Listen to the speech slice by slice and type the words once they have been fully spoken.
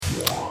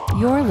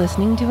You're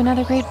listening to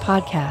another great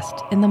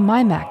podcast in the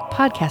MyMac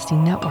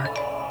Podcasting Network.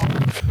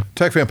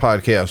 Tech Fan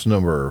Podcast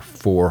number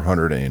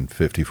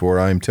 454.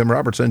 I'm Tim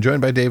Robertson,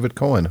 joined by David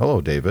Cohen. Hello,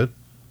 David.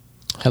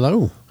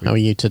 Hello. How are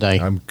you today?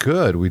 I'm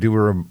good. We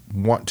do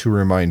want to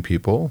remind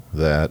people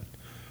that,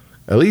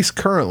 at least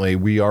currently,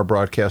 we are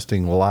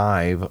broadcasting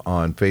live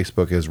on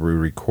Facebook as we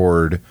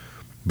record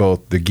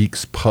both the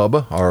Geeks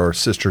Pub, our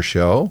sister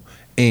show,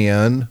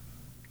 and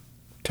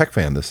Tech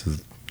Fan.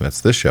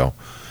 That's this show.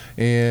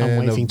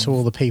 And I'm waving to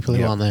all the people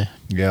who aren't there.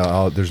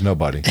 Yeah, there's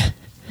nobody.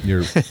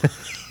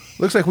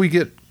 Looks like we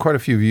get quite a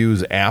few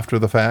views after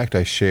the fact.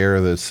 I share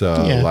this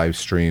live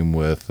stream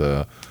with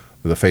the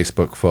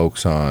Facebook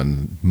folks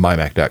on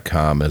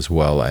mymac.com as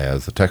well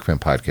as the Tech Fan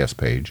Podcast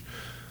page.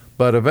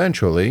 But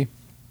eventually,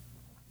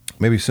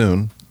 maybe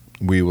soon,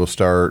 we will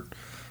start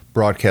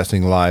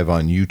broadcasting live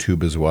on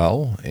YouTube as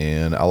well.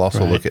 And I'll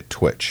also look at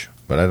Twitch.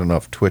 But I don't know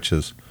if Twitch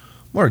is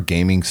more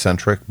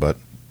gaming-centric, but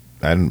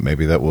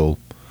maybe that will...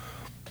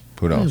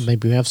 Who knows?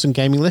 Maybe we have some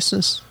gaming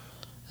listeners.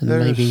 And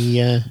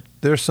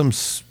there's some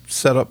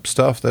setup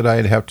stuff that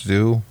I'd have to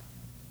do.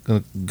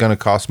 Gonna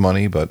cost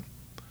money, but...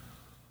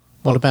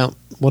 What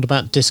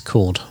about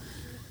Discord?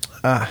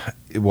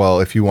 Well,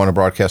 if you want to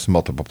broadcast in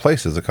multiple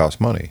places, it costs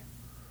money.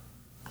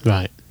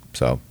 Right.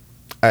 So,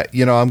 I'm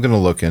going to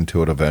look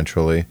into it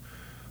eventually.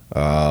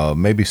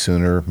 Maybe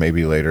sooner,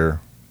 maybe later.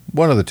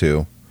 One of the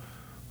two.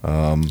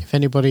 If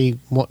anybody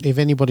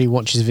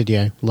watches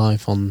video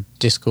live on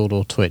Discord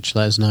or Twitch,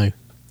 let us know.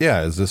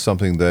 Yeah, is this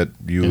something that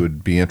you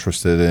would be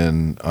interested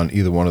in on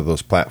either one of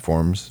those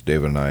platforms?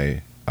 David and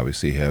I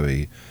obviously have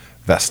a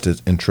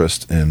vested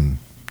interest in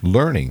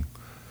learning.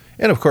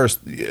 And, of course,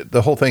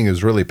 the whole thing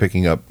is really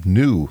picking up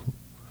new,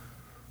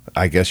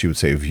 I guess you would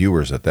say,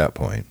 viewers at that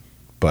point.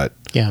 But,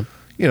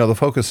 the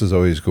focus is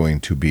always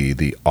going to be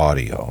the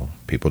audio.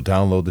 People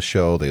download the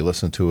show, they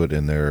listen to it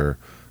in their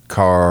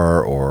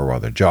car or while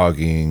they're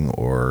jogging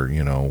or,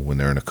 when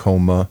they're in a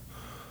coma.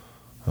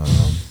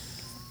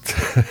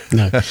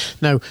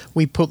 No,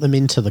 we put them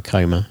into the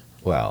coma.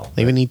 Well,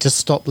 they would need to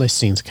stop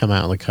listening to come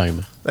out of the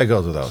coma. That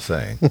goes without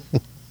saying.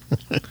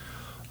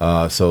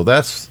 So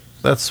that's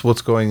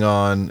what's going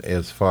on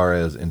as far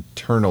as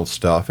internal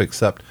stuff,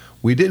 except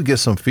we did get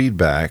some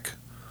feedback,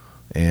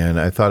 and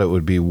I thought it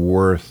would be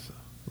worth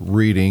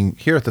reading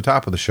here at the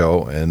top of the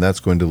show, and that's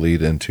going to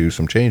lead into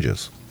some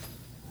changes.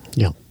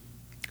 Yeah.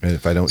 And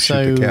if I don't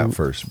shoot the cat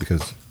first,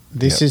 because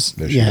this is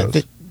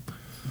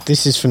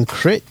from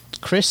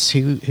Chris,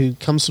 who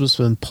comes to us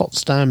from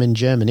Potsdam in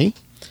Germany.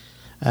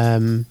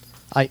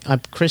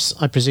 Chris,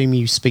 I presume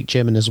you speak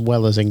German as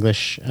well as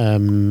English.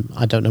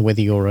 I don't know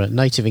whether you're a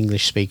native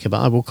English speaker, but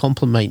I will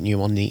compliment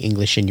you on the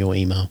English in your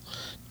email,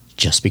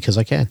 just because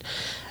I can.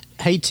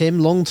 Hey Tim,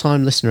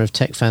 long-time listener of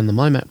Tech Fan, the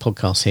MyMac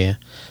podcast here.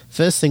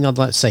 First thing I'd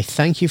like to say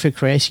thank you for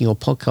creating your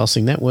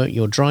podcasting network,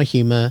 your dry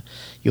humour,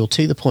 your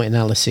to-the-point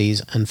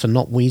analyses, and for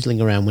not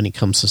weaseling around when it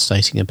comes to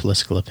stating a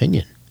political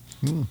opinion.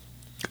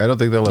 I don't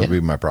think that'll ever be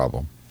my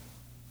problem.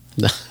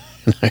 No.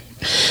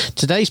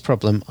 Today's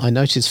problem, I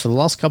noticed for the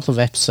last couple of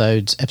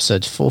episodes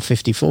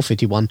 450,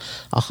 451,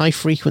 a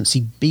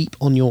high-frequency beep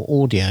on your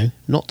audio,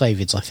 not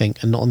David's, I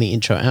think, and not on the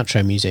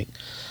intro-outro music.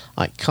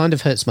 It kind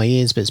of hurts my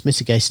ears, but it's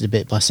mitigated a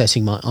bit by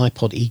setting my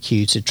iPod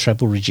EQ to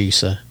treble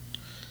reducer.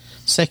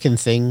 Second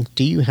thing,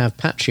 do you have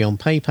Patreon,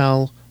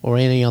 PayPal, or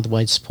any other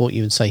way to support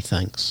you and say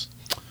thanks?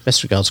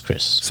 Best regards,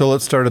 Chris. So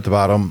let's start at the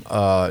bottom.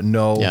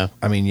 No. Yeah.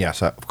 I mean,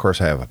 yes, of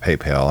course I have a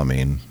PayPal. I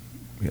mean,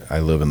 I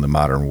live in the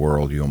modern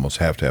world. You almost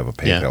have to have a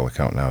PayPal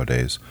account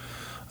nowadays.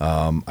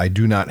 I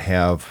do not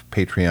have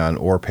Patreon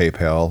or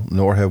PayPal,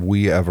 nor have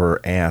we ever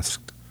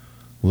asked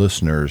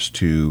listeners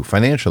to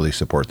financially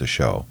support the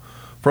show.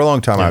 For a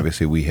long time,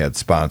 obviously, we had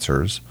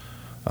sponsors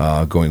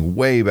going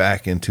way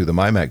back into the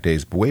MyMac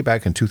days. But way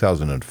back in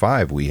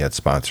 2005, we had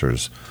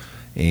sponsors,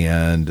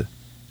 and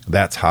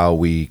that's how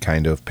we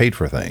kind of paid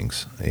for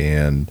things.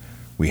 And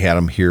we had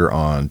them here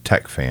on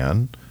Tech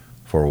Fan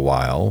for a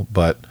while,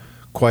 but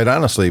quite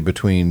honestly,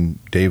 between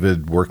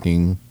David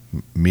working,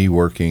 me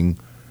working,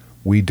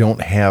 we don't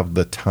have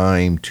the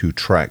time to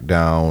track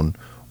down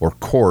or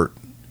court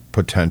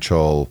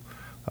potential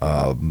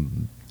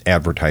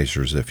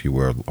advertisers, if you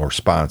will, or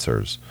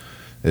sponsors.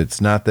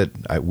 It's not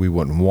that we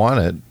wouldn't want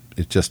it.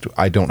 It's just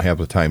I don't have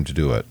the time to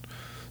do it.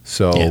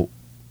 So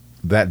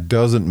that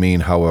doesn't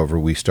mean, however,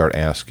 we start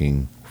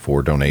asking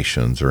for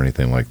donations or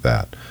anything like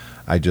that.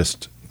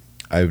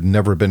 I've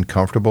never been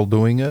comfortable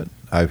doing it.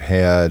 I've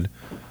had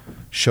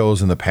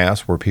shows in the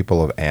past where people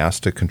have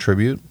asked to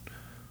contribute,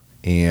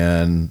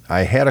 and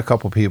I had a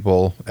couple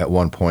people at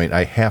one point.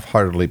 I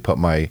half-heartedly put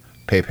my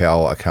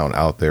PayPal account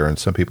out there, and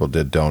some people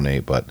did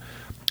donate, but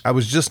I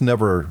was just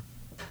never.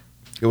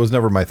 It was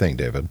never my thing,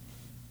 David.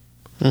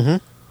 Mm-hmm.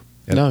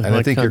 And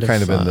I think you're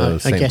kind of in the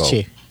same boat. I get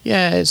you.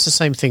 Yeah, it's the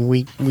same thing.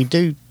 We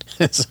do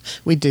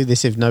we do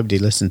this if nobody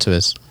listened to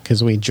us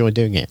because we enjoy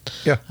doing it.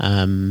 Yeah.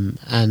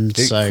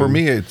 So for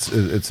me,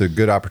 it's a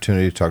good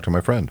opportunity to talk to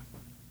my friend.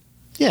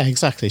 Yeah,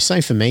 exactly.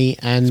 Same for me.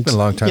 And it's been a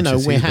long time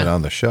since he's been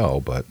on the show,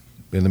 but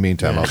in the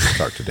meantime, I'll just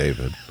talk to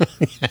David.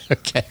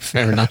 Okay,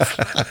 fair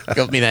enough.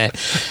 Got me there.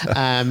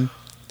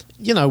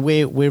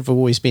 We've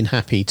always been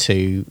happy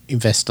to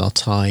invest our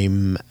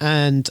time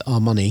and our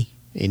money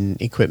in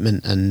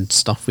equipment and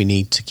stuff we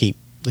need to keep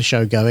the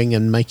show going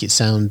and make it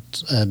sound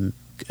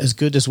as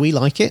good as we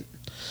like it.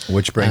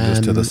 Which brings us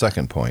to the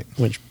second point.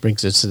 Well,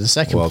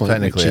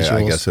 technically,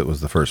 I guess it was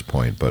the first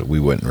point, but we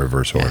went in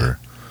reverse order.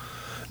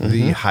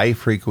 The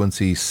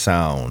high-frequency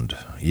sound,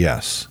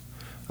 yes.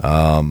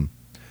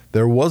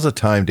 There was a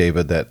time,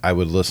 David, that I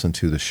would listen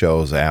to the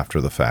shows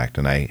after the fact,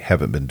 and I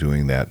haven't been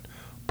doing that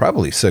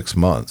probably 6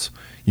 months.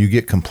 You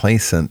get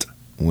complacent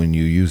when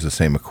you use the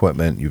same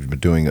equipment. You've been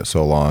doing it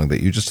so long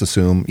that you just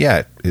assume,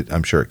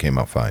 I'm sure it came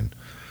out fine.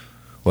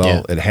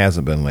 Well, it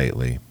hasn't been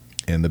lately.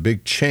 And the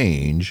big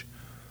change,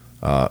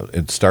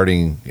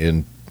 starting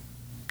in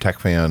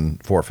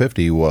TechFan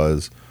 450,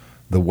 was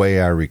the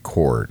way I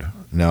record.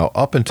 Now,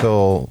 up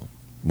until,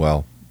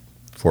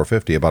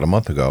 450, about a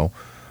month ago,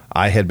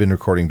 I had been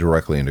recording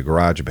directly into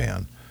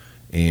GarageBand.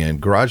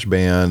 And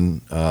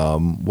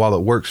GarageBand, while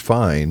it works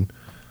fine,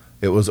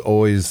 it was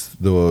always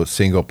the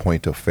single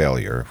point of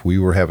failure. If we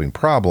were having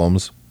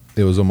problems,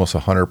 it was almost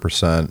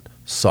 100%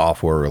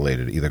 software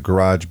related, either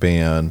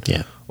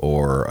GarageBand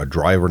or a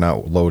driver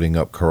not loading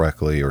up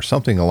correctly or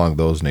something along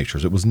those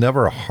natures. It was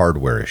never a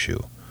hardware issue.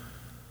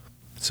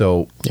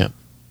 So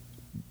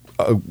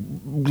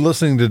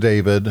listening to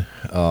David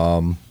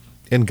and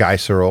Guy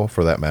Searle,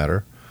 for that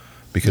matter,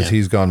 because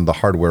he's gone the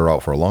hardware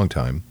route for a long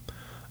time,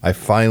 I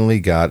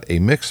finally got a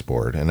mix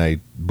board, and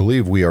I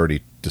believe we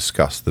already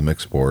discussed the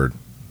mix board.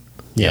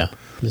 Yeah.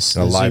 A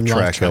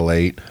LiveTrack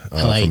L8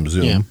 from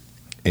Zoom.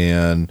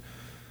 And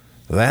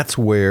that's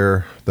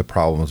where the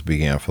problems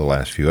began for the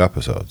last few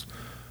episodes.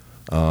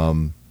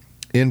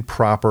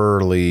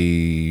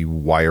 Improperly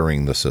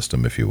wiring the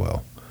system, if you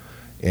will,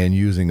 and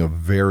using a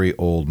very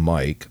old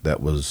mic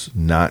that was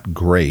not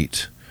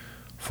great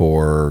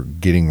for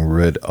getting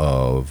rid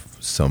of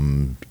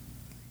some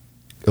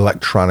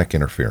electronic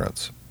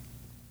interference.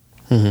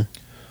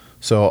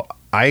 So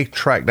I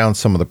tracked down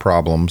some of the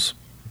problems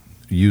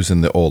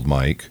using the old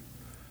mic,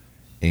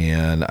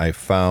 and I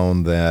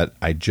found that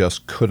I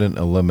just couldn't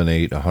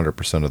eliminate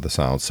 100% of the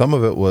sound. Some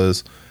of it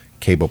was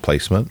cable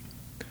placement.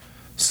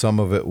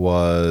 Some of it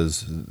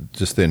was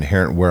just the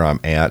inherent where I'm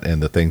at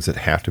and the things that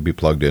have to be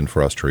plugged in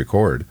for us to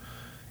record.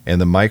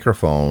 And the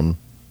microphone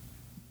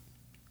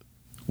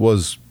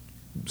was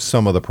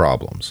some of the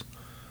problems.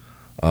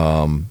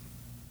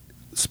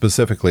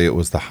 Specifically, it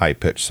was the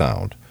high-pitched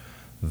sound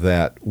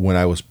that when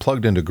I was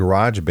plugged into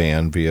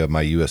GarageBand via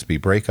my USB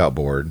breakout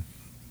board,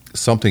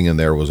 something in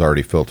there was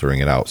already filtering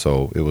it out,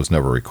 so it was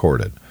never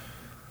recorded.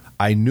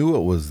 I knew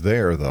it was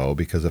there, though,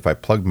 because if I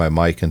plugged my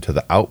mic into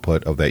the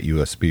output of that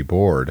USB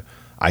board,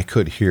 I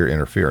could hear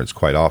interference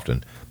quite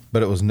often,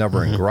 but it was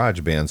never in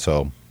GarageBand,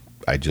 so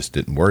I just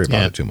didn't worry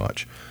about it too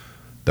much.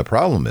 The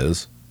problem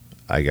is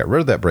I got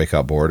rid of that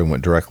breakout board and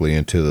went directly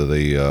into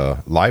the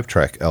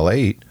LiveTrack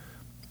L8,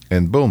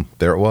 and boom,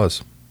 there it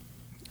was.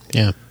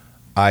 Yeah.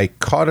 I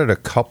caught it a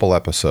couple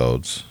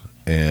episodes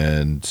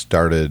and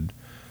started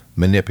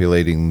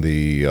manipulating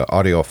the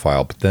audio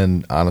file, but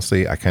then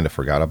honestly, I kind of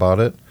forgot about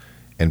it.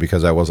 And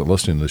because I wasn't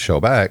listening to the show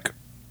back,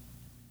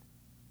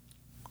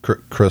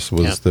 Chris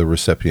was the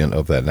recipient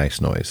of that nice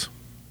noise.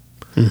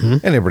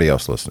 And everybody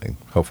else listening.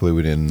 Hopefully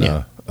we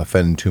didn't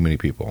offend too many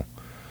people.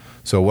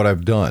 So what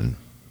I've done,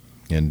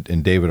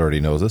 and David already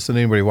knows this, and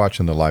anybody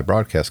watching the live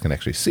broadcast can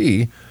actually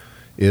see,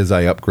 is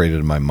I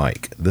upgraded my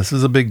mic. This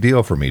is a big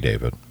deal for me,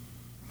 David.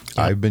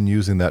 I've been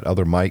using that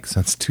other mic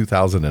since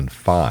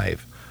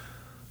 2005.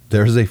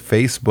 There's a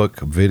Facebook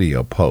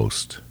video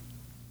post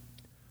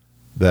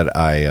that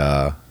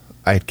I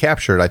had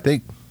captured. I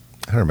don't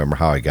remember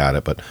how I got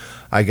it, but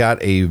I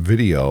got a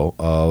video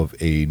of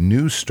a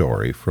news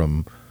story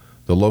from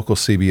the local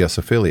CBS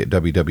affiliate,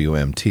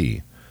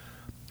 WWMT,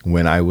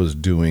 when I was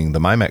doing the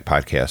MyMac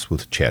podcast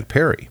with Chad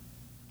Perry.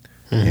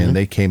 And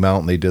they came out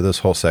and they did this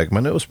whole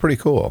segment. It was pretty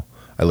cool.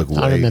 I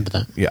remember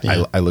that.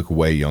 Yeah. I look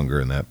way younger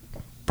in that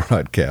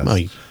broadcast. Oh,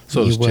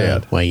 so you was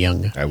Chad. Way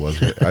younger. I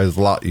was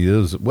a lot.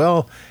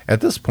 Well,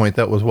 at this point,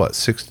 that was what?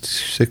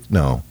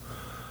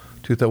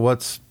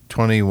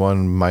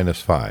 21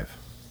 minus 5?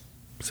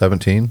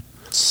 17?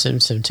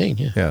 17,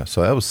 yeah. Yeah,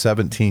 so that was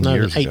 17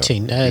 years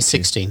 18, ago.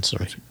 16,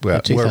 sorry.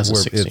 Well,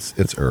 2016.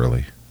 It's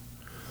early.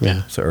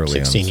 Yeah. It's early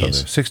 16 on.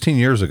 years. 16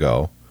 years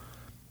ago,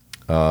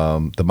 the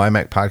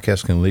MyMac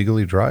podcast can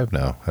legally drive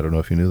now. I don't know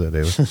if you knew that,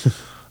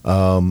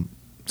 David.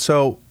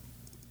 So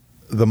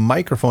the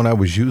microphone I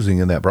was using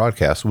in that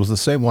broadcast was the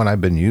same one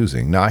I've been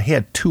using. Now, I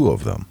had two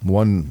of them.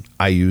 One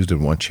I used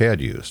and one Chad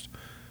used.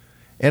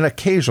 And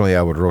occasionally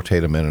I would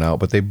rotate them in and out,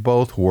 but they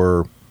both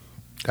were,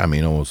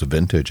 almost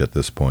vintage at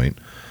this point.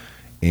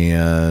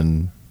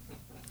 And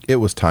it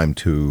was time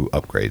to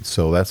upgrade.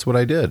 So that's what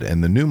I did.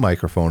 And the new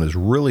microphone is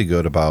really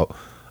good about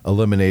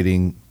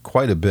eliminating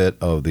quite a bit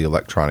of the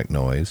electronic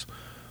noise.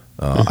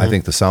 I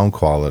think the sound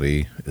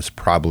quality is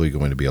probably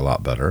going to be a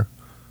lot better.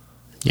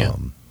 Yeah.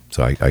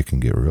 So I can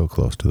get real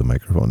close to the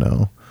microphone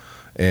now.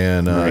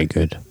 And Very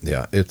good.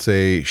 Yeah, it's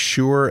a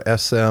Shure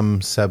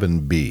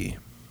SM7B,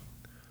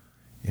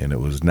 and it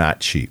was not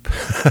cheap.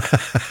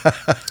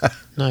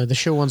 No, the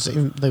Shure one's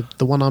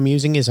the one I'm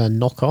using is a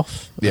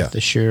knockoff Yeah. of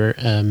the Shure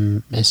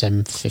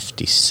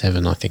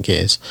SM57, I think it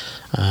is.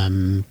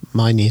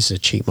 Mine is a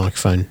cheap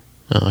microphone.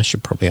 I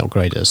should probably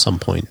upgrade it at some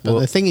point. But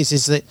the thing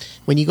is that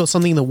when you got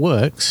something that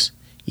works,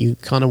 you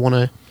kind of want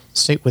to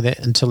stick with it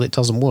until it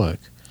doesn't work.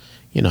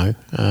 You know.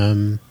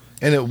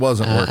 And it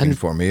wasn't working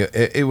for me.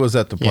 It was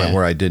at the point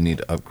where I did need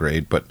to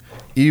upgrade, but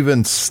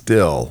even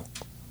still,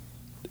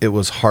 it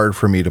was hard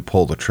for me to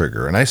pull the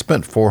trigger. And I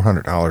spent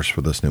 $400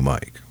 for this new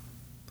mic.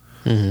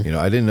 Mm-hmm. You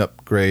know, I didn't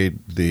upgrade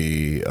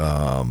the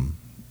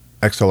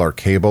XLR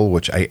cable,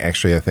 which I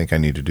think I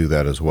need to do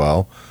that as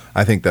well.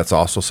 I think that's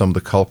also some of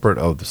the culprit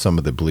of some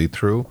of the bleed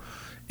through.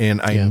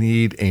 And I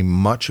need a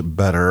much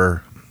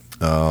better,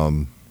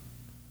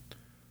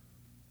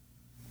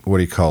 what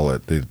do you call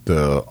it?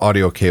 The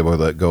audio cable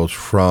that goes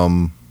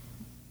from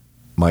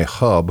my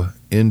hub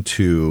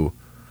into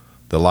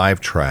the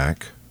live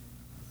track,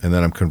 and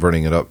then I'm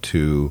converting it up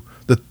to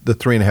the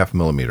 3.5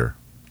 millimeter.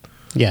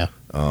 Yeah.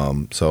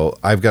 So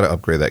I've got to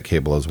upgrade that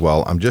cable as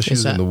well. I'm just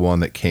using the one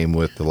that came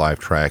with the live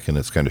track, and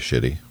it's kind of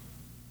shitty.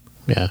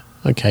 Yeah.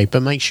 Okay,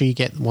 but make sure you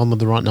get one with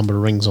the right number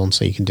of rings on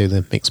so you can do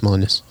the mix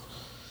minus.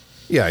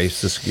 Yeah,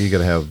 it's just you got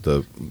to have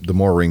the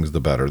more rings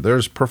the better.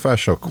 There's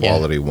professional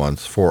quality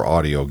ones for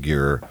audio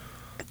gear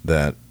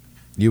that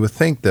you would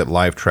think that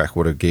Live Track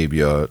would have gave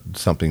you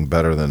something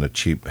better than a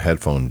cheap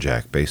headphone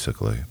jack,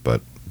 basically,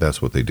 but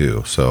that's what they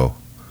do. So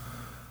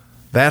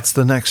that's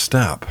the next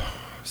step.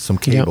 Some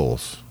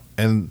cables.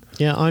 And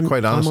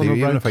quite honestly,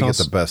 even if I get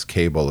the best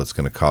cable, it's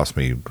going to cost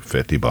me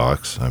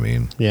 $50. I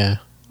mean, yeah,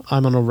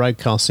 I'm on a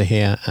Rodecaster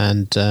here,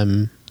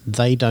 and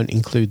they don't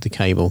include the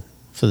cable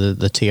for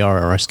the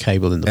TRRS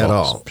cable in the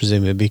box,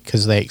 presumably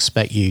because they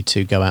expect you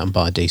to go out and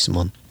buy a decent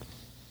one.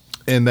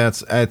 And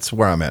that's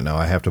where I'm at now.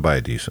 I have to buy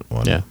a decent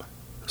one. Yeah.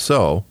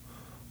 So,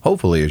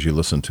 hopefully, as you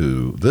listen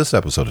to this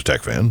episode of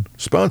Tech Fan,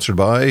 sponsored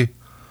by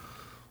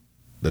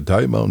the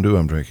Diet Mountain Dew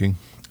I'm drinking,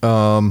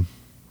 it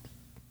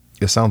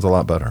sounds a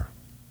lot better.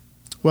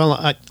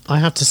 Well, I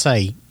have to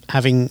say,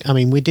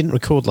 we didn't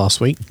record last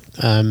week,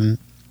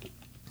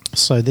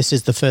 so this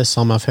is the first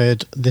time I've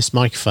heard this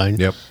microphone.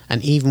 Yep.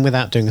 And even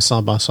without doing a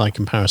side-by-side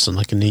comparison,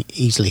 I can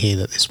easily hear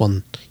that this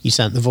one,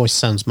 the voice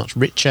sounds much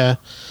richer.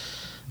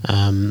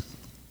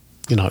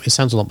 It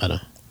sounds a lot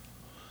better.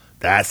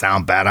 That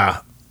sound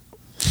better.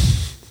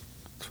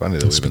 It's funny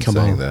that we've been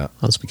saying that.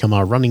 That's become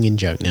our running in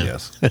joke now.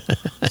 Yes.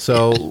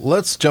 So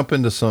let's jump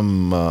into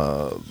some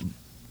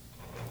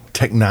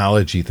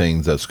technology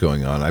things that's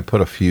going on. I put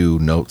a few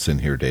notes in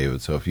here,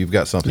 David. So if you've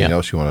got something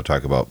else you want to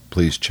talk about,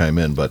 please chime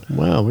in. But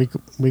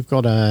we've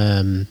got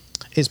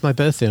it's my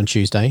birthday on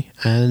Tuesday,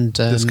 and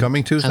this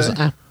coming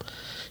Tuesday.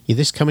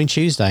 This coming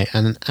Tuesday,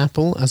 and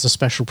Apple, as a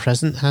special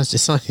present, has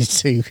decided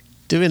to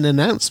do an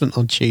announcement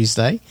on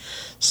Tuesday,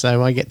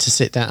 so I get to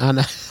sit down,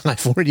 and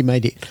I've already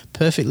made it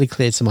perfectly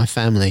clear to my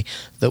family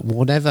that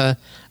whatever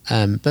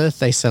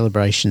birthday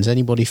celebrations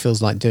anybody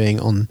feels like doing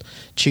on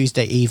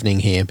Tuesday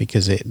evening here,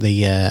 because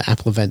the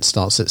Apple event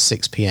starts at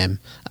 6 p.m,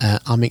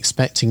 I'm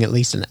expecting at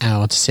least an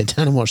hour to sit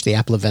down and watch the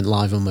Apple event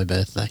live on my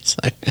birthday. So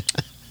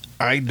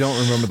I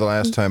don't remember the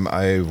last time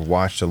I've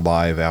watched a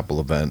live Apple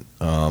event.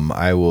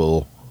 I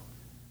will.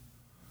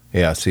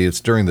 Yeah, see,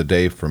 it's during the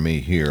day for me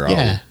here.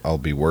 I'll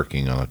be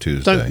working on a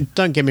Tuesday.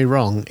 Don't get me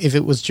wrong. If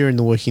it was during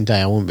the working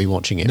day, I wouldn't be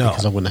watching it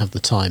because I wouldn't have the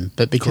time.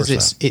 But because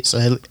it's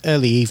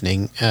early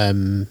evening,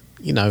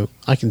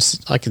 I can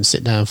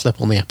sit down,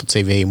 flip on the Apple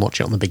TV, and watch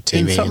it on the big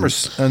TV.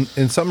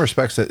 In some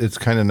respects, it's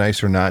kind of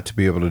nicer not to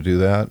be able to do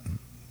that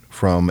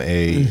from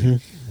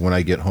when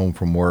I get home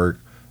from work.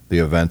 The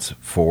event's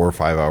 4 or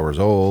 5 hours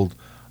old.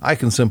 I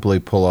can simply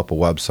pull up a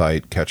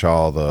website, catch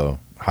all the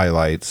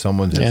highlights.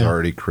 Someone has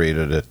already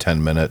created a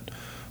 10-minute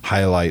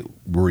highlight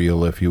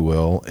reel, if you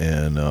will,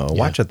 and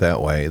watch it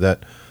that way.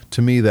 That,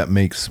 to me, that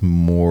makes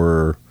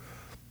more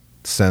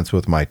sense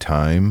with my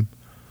time.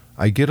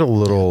 I get a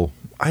little.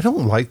 I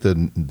don't like the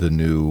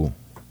new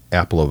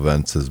Apple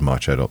events as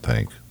much, I don't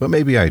think, but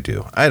maybe I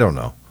do. I don't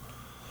know.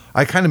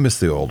 I kind of miss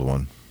the old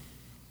one.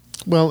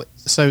 Well,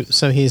 so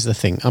here's the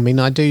thing. I mean,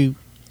 I do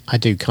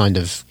kind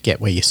of get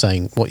what you're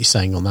saying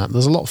on that.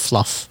 There's a lot of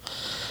fluff.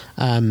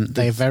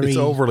 It's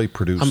overly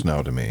produced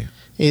now to me.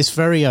 It's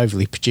very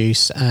overly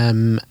produced,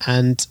 and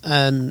as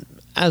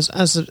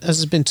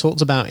has been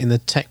talked about in the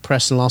tech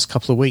press in the last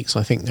couple of weeks,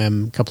 I think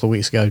a couple of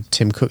weeks ago,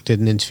 Tim Cook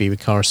did an interview with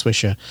Kara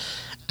Swisher.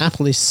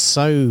 Apple is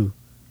so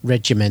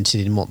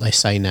regimented in what they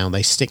say now.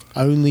 They stick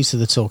only to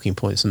the talking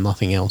points and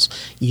nothing else.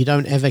 You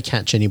don't ever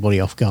catch anybody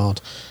off guard.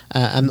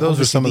 And those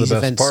are some of the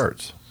best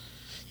parts.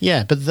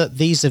 Yeah, but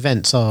these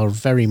events are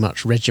very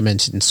much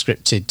regimented and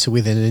scripted to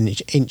within an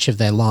inch of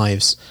their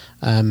lives.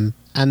 And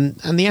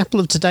the Apple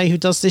of today who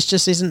does this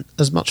just isn't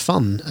as much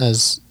fun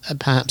as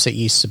perhaps it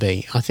used to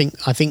be. I think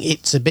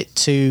it's a bit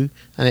too,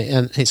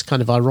 and it's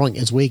kind of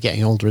ironic as we're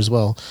getting older as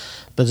well,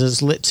 but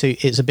it's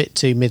a bit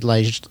too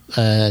middle-aged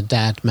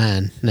dad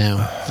man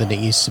now than it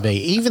used to be.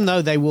 Even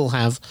though they will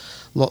have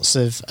lots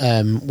of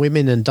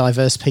women and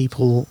diverse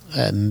people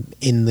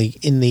in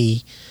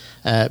the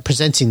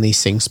presenting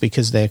these things,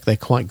 because they're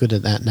quite good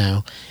at that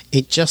now.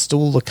 It just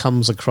all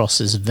comes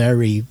across as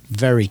very,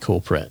 very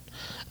corporate.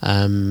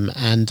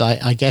 And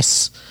I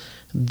guess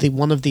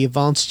one of the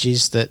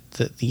advantages that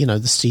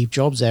the Steve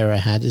Jobs era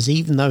had is,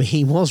 even though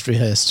he was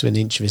rehearsed to an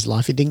inch of his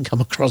life, it didn't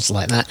come across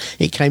like that.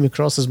 It came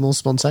across as more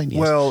spontaneous.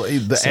 Well,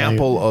 the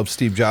Apple of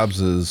Steve Jobs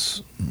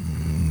is,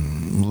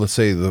 let's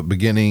say, the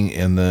beginning,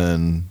 and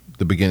then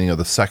the beginning of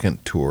the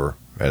second tour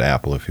at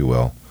Apple, if you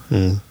will,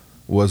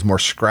 was more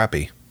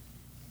scrappy.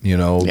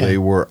 They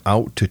were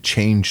out to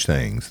change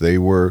things. They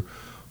were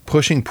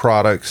pushing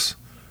products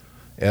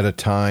at a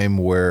time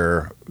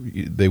where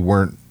they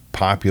weren't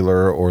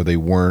popular or they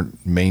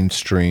weren't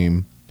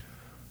mainstream.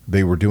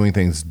 They were doing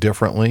things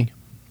differently,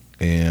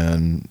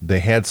 and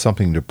they had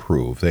something to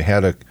prove. They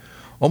had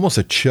almost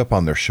a chip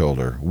on their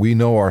shoulder. We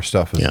know our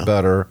stuff is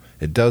better.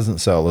 It doesn't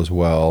sell as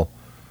well.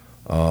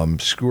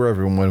 Screw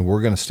everyone.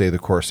 We're going to stay the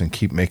course and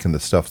keep making the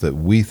stuff that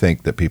we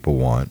think that people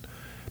want.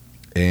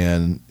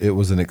 And it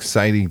was an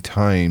exciting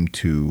time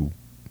to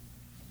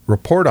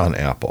report on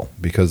Apple,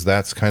 because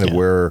that's kind of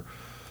where,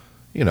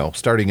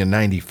 starting in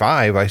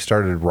 95, I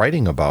started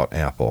writing about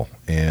Apple,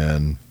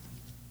 and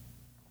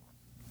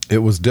it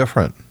was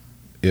different.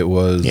 It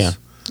was,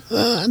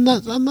 and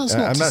that's not. I'm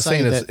not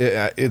saying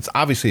it's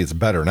obviously it's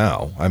better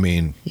now. I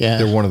mean,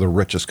 they're one of the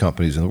richest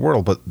companies in the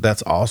world, but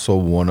that's also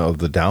one of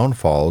the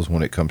downfalls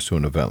when it comes to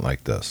an event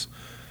like this.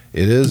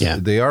 It is.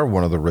 They are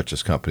one of the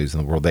richest companies in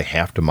the world. They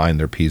have to mind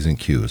their P's and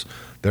Q's.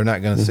 They're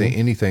not going to say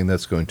anything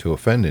that's going to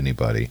offend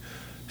anybody.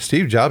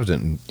 Steve Jobs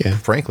didn't.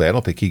 Frankly, I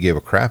don't think he gave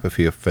a crap if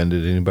he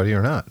offended anybody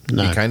or not.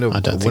 No, he kind of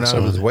went out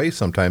of his way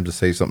sometimes to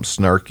say something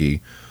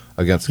snarky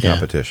against the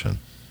competition.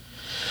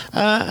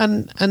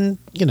 And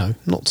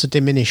not to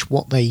diminish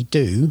what they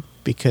do,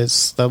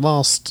 because the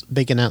last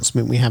big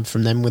announcement we had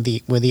from them were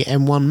the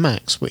M1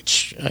 Max,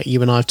 which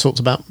you and I have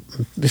talked about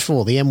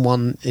before. The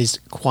M1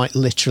 is quite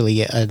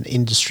literally an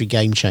industry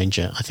game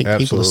changer. I think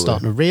people are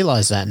starting to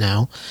realise that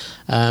now.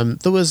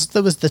 There was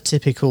the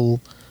typical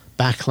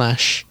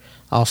backlash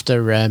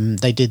after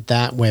they did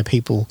that, where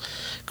people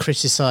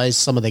criticised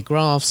some of their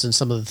graphs and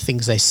some of the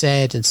things they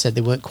said, and said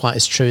they weren't quite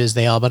as true as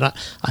they are. But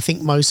I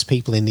think most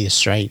people in the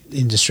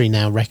industry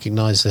now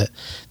recognise that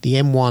the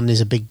M1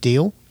 is a big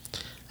deal.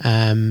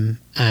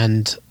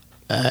 And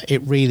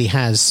it really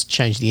has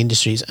changed the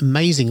industry. It's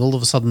amazing all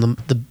of a sudden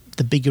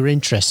the bigger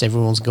interest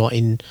everyone's got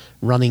in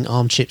running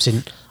ARM chips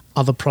in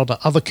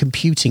other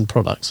computing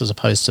products as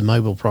opposed to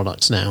mobile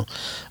products now,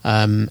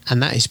 and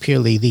that is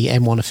purely the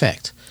M1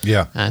 effect.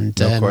 And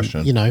no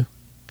question.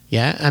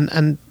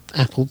 And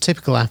Apple,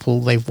 typical Apple,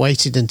 they've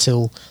waited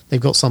until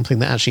they've got something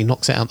that actually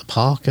knocks it out the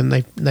park, and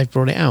they've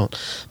brought it out.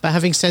 But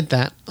having said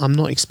that, I'm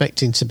not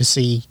expecting to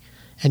see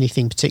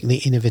anything particularly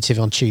innovative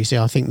on Tuesday.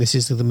 I think this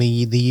is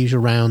the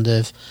usual round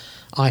of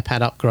iPad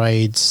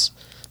upgrades,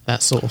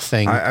 that sort of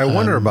thing. I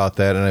wonder about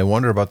that, and I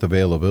wonder about the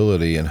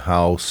availability and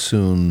how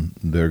soon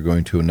they're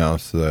going to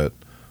announce that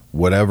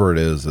whatever it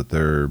is that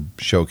they're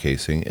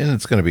showcasing, and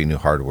it's going to be new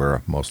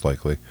hardware most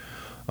likely,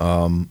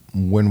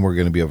 when we're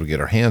going to be able to get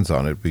our hands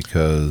on it,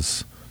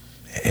 because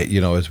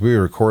as we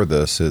record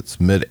this, it's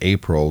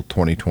mid-April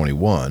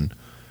 2021,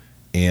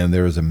 and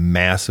there is a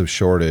massive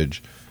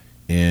shortage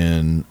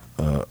in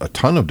a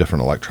ton of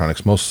different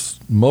electronics,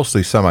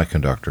 mostly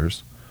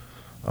semiconductors,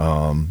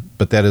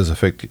 but that is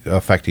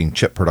affecting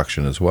chip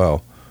production as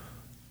well.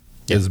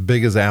 As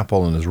big as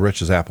Apple and as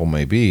rich as Apple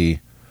may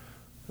be,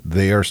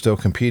 they are still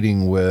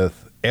competing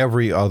with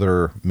every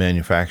other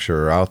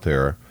manufacturer out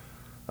there.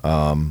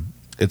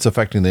 It's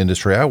affecting the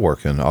industry I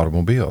work in,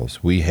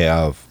 automobiles. We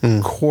have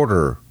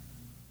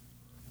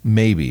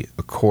maybe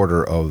a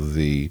quarter of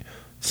the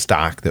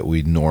stock that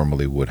we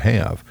normally would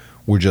have.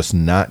 We're just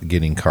not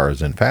getting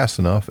cars in fast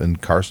enough,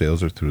 and car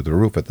sales are through the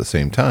roof at the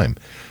same time.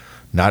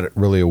 Not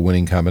really a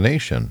winning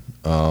combination.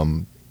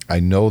 I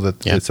know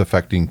that it's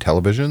affecting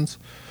televisions.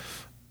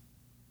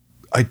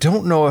 I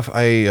don't know if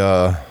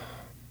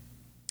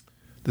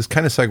this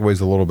kind of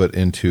segues a little bit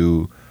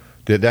into,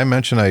 did I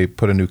mention I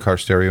put a new car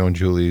stereo in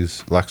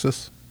Julie's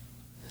Lexus?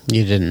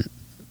 You didn't.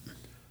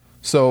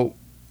 So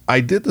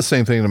I did the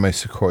same thing to my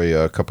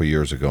Sequoia a couple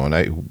years ago,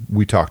 and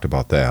we talked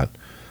about that.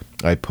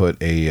 I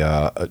put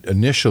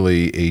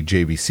initially a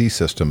JVC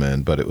system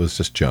in, but it was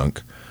just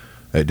junk.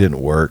 It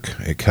didn't work.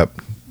 It kept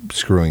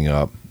screwing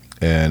up,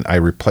 and I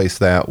replaced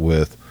that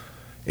with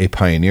a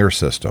Pioneer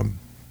system.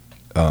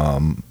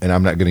 And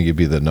I'm not going to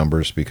give you the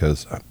numbers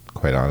because,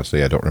 quite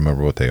honestly, I don't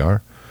remember what they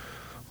are.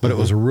 But it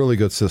was a really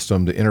good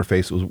system. The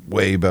interface was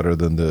way better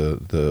than the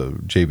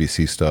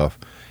JVC stuff.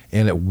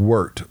 And it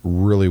worked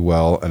really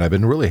well, and I've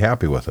been really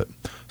happy with it.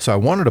 So I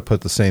wanted to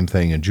put the same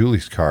thing in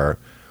Julie's car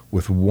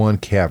with one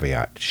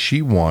caveat.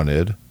 She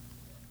wanted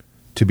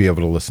to be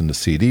able to listen to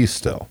CDs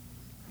still.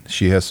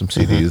 She has some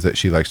CDs that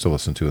she likes to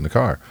listen to in the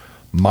car.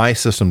 My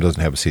system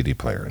doesn't have a CD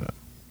player in it.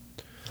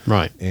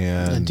 Right.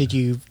 And did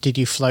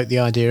you float the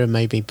idea of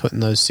maybe putting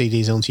those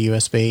CDs onto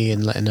USB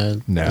and letting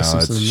her listen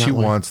to them that she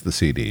way? wants the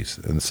CDs,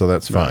 and so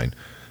that's Right. fine.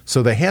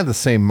 So they had the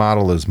same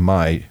model as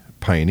my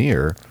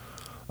Pioneer,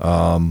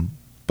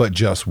 but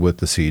just with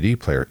the CD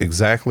player.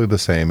 Exactly the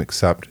same,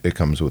 except it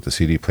comes with the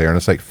CD player, and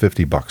it's like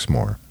 $50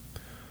 more.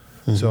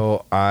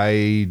 So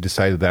I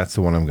decided that's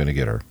the one I'm going to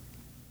get her.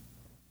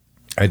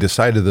 I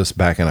decided this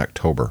back in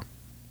October.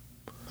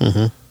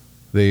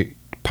 The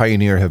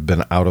Pioneer have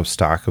been out of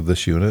stock of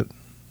this unit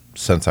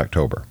since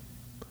October.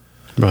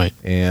 Right.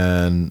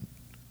 And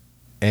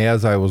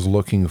as I was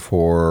looking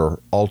for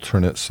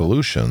alternate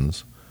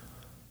solutions,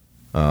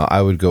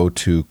 I would go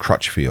to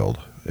Crutchfield.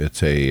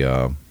 It's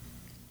a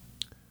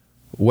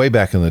way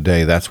back in the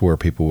day, that's where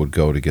people would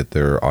go to get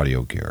their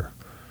audio gear.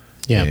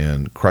 Yeah.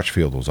 And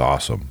Crutchfield was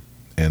awesome,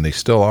 and they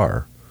still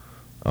are.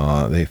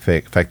 In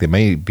fact, they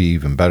may be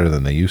even better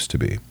than they used to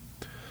be.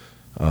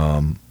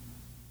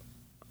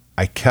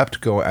 I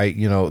kept going.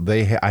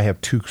 I have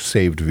two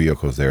saved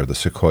vehicles there, the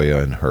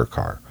Sequoia and her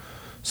car.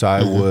 So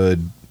I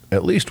would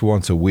at least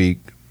once a week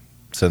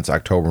since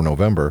October,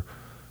 November,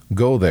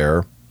 go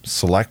there,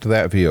 select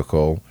that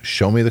vehicle,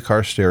 show me the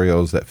car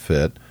stereos that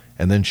fit,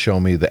 and then show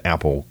me the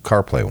Apple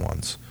CarPlay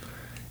ones.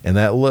 And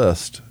that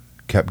list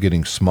kept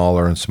getting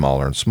smaller and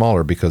smaller and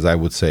smaller because I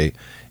would say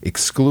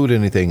exclude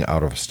anything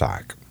out of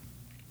stock.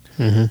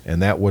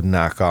 And that would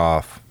knock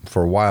off,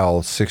 for a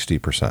while,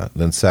 60%,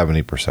 then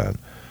 70%.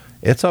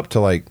 It's up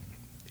to like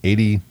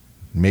 80,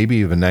 maybe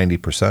even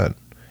 90%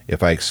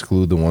 if I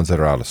exclude the ones that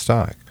are out of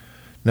stock.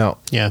 Now,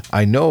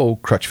 I know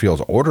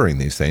Crutchfield's ordering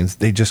these things.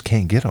 They just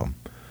can't get them.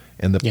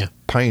 And the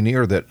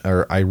Pioneer that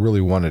I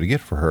really wanted to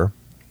get for her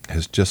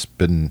has just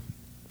been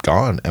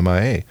gone,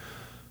 MIA.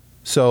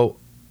 So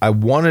I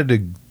wanted to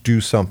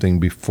do something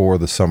before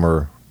the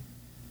summer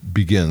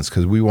begins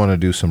because we want to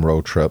do some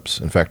road trips.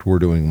 In fact, we're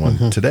doing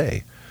one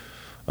today.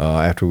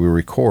 After we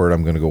record,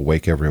 I'm going to go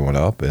wake everyone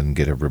up and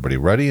get everybody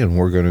ready, and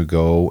we're going to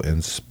go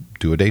and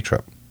do a day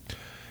trip.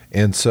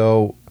 And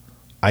so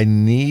I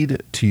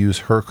need to use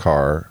her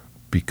car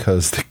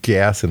because the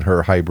gas in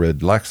her hybrid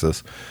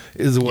Lexus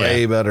is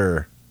way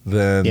better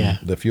than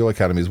the fuel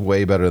economy is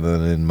way better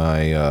than in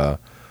my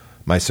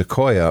my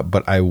Sequoia,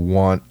 but I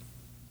want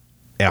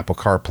Apple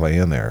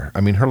CarPlay in there.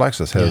 I mean, her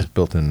Lexus has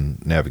built-in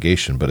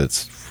navigation, but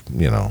it's,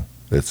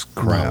 it's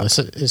crap. Well,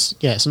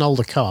 it's an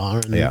older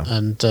car,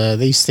 and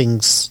these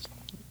things,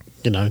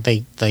 they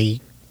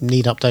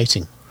need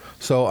updating.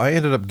 So I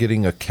ended up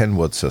getting a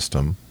Kenwood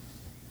system,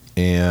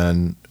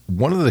 and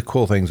one of the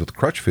cool things with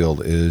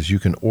Crutchfield is you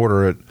can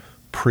order it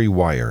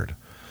pre-wired.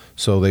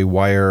 So they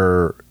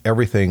wire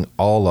everything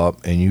all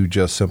up, and you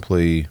just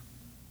simply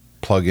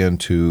plug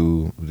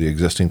into the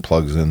existing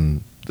plugs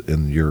in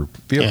your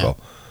vehicle.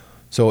 Yeah.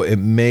 So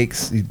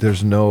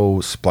there's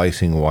no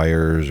splicing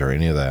wires or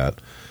any of that.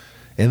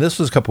 And this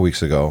was a couple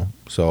weeks ago.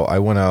 So I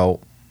went out,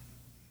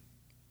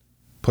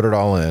 put it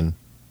all in,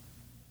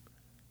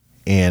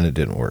 and it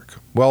didn't work.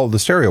 Well, the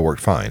stereo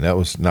worked fine. That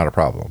was not a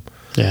problem.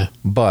 Yeah.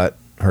 But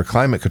her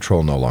climate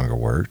control no longer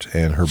worked,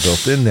 and her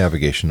built-in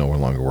navigation no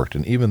longer worked.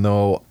 And even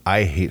though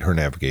I hate her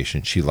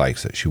navigation, she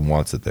likes it. She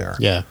wants it there.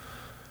 Yeah.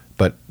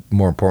 But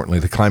more importantly,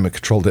 the climate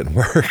control didn't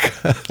work.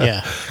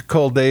 Yeah.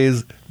 Cold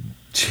days,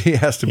 she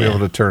has to be able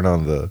to turn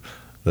on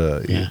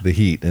the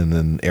heat and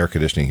then air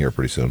conditioning here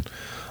pretty soon.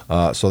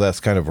 So that's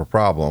kind of a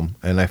problem.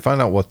 And I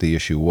found out what the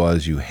issue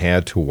was. You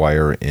had to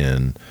wire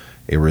in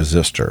a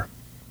resistor.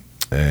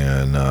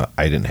 And I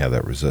didn't have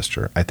that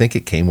resistor. I think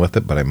it came with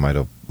it, but I might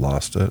have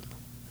lost it.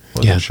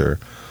 Wasn't sure.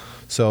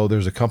 So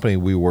there's a company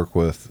we work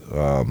with,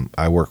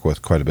 I work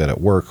with quite a bit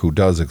at work, who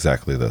does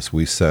exactly this.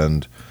 We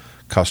send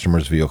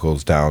customers'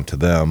 vehicles down to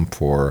them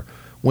for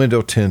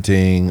window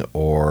tinting,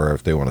 or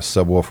if they want a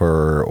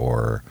subwoofer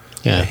or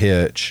a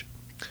hitch.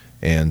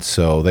 And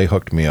so they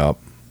hooked me up.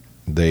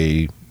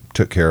 They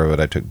took care of it.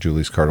 I took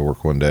Julie's car to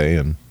work one day,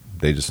 and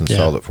they just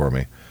installed it for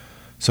me.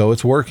 So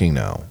it's working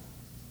now.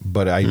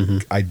 But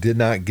I did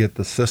not get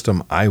the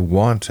system I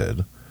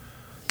wanted.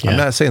 I'm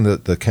not saying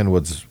that the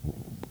Kenwood's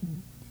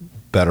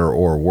better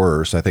or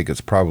worse. I think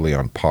it's probably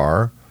on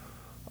par.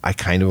 I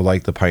kind of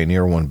like the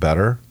Pioneer one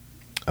better.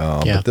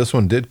 But this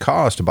one did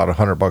cost about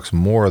 $100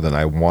 more than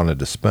I wanted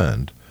to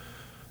spend,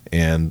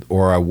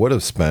 or I would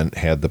have spent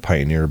had the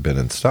Pioneer been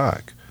in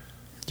stock.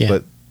 Yeah.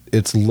 But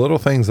it's little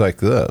things like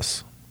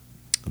this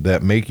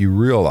that make you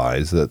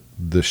realize that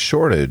the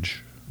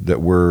shortage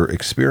that we're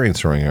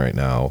experiencing right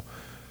now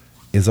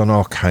is on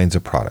all kinds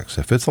of products.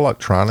 If it's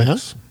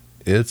electronics,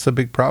 it's a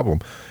big problem.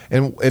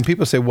 And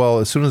people say, well,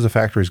 as soon as the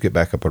factories get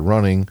back up and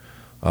running,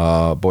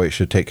 it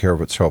should take care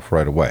of itself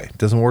right away. It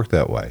doesn't work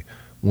that way.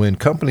 When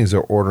companies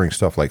are ordering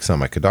stuff like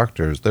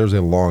semiconductors, there's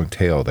a long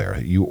tail there.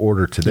 You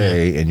order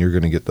today, and you're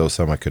going to get those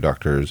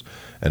semiconductors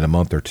in a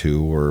month or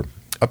two, or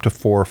up to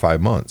 4 or 5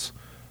 months.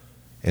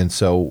 And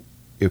so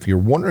if you're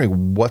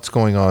wondering what's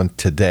going on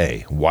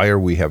today, why are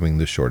we having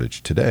this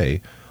shortage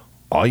today,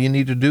 all you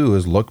need to do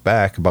is look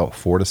back about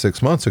 4 to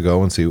 6 months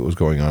ago and see what was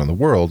going on in the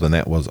world, and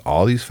that was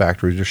all these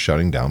factories are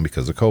shutting down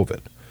because of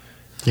COVID.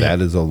 Yeah.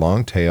 That is a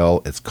long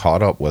tail. It's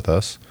caught up with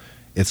us.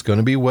 It's going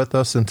to be with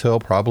us until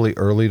probably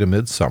early to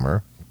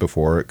midsummer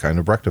before it kind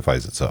of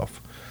rectifies itself.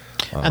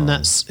 And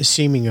that's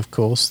assuming, of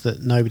course,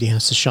 that nobody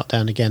has to shut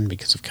down again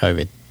because of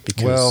COVID.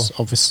 Because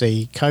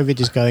obviously COVID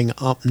is going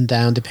up and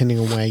down depending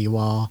on where you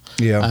are.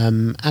 Yeah.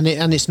 And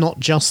it's not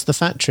just the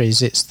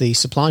factories, it's the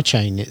supply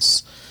chain.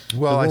 It's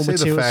I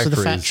say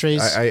the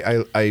factories.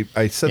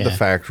 I said the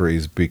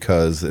factories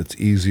because it's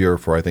easier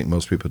for, I think,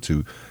 most people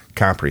to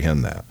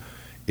comprehend that.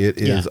 It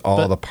is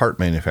all the part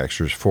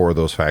manufacturers for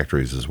those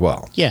factories as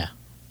well. Yeah.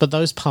 But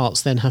those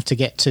parts then have to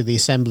get to the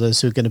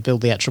assemblers who are going to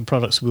build the actual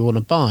products we want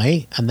to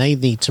buy, and they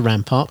need to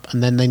ramp up,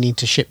 and then they need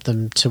to ship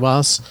them to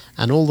us,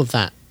 and all of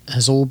that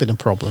has all been a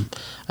problem.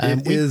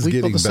 It is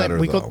getting better,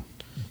 though.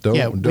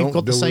 We've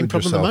got the same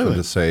problem at the moment.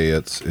 To say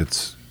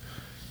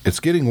it's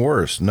getting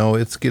worse. No,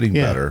 it's getting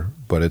better,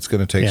 but it's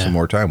going to take some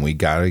more time. We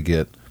got to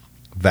get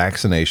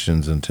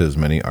vaccinations into as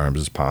many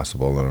arms as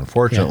possible, and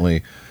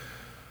unfortunately,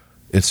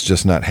 it's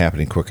just not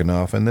happening quick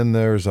enough. And then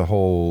there's a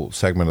whole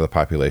segment of the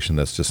population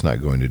that's just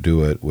not going to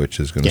do it, which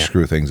is going to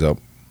screw things up.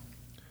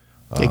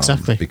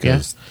 Exactly.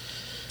 Because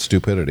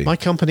stupidity. My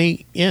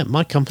company,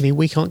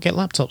 we can't get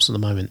laptops at the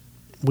moment.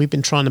 We've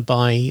been trying to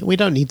buy, we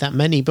don't need that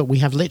many, but we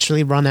have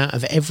literally run out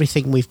of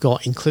everything we've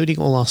got, including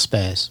all our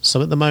spares.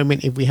 So at the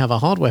moment, if we have a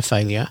hardware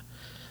failure,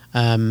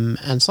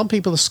 and some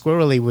people are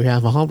squirrely, we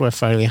have a hardware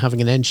failure,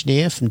 having an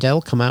engineer from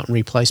Dell come out and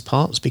replace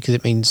parts because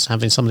it means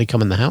having somebody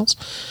come in the house.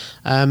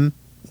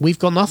 We've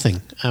got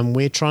nothing, and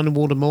we're trying to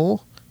order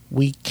more.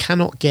 We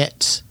cannot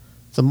get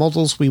the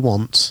models we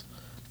want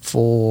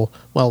for,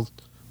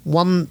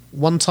 one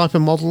type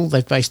of model.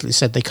 They've basically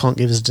said they can't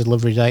give us a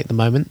delivery date at the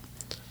moment.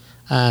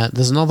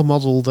 There's another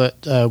model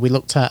that we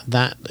looked at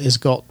that has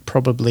got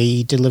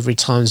probably delivery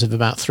times of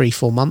about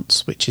 3-4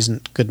 months, which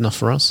isn't good enough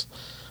for us.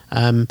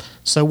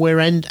 So we're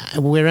end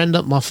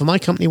up, for my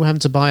company, we're having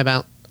to buy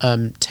about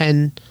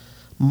 10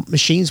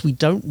 machines we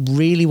don't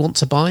really want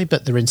to buy,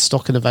 but they're in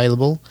stock and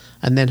available,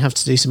 and then have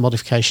to do some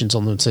modifications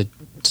on them to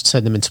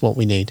turn them into what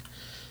we need.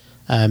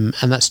 And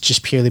that's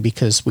just purely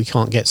because we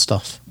can't get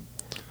stuff.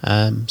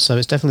 So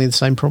it's definitely the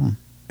same problem.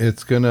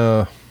 It's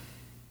gonna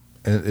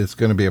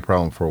be a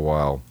problem for a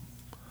while.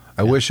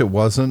 I wish it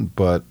wasn't,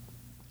 but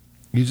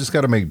you just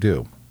got to make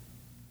do.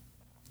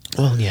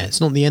 Well, yeah,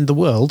 it's not the end of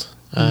the world.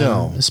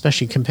 No.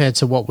 Especially compared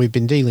to what we've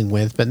been dealing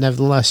with. But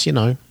nevertheless,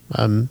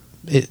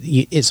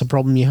 it's a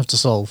problem you have to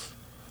solve,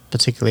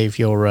 particularly if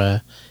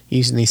you're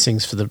using these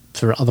things for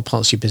other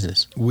parts of your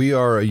business. We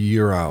are a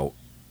year out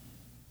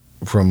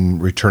from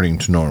returning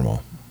to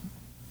normal.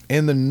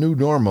 And the new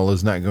normal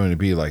is not going to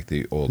be like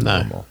the old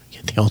normal.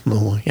 The old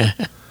normal, yeah.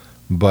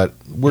 But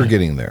we're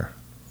getting there,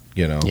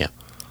 Yeah.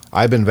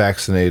 I've been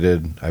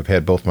vaccinated. I've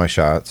had both my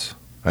shots.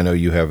 I know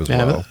you have as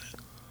well.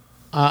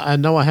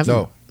 No, I haven't.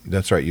 No,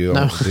 that's right. You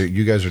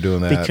guys are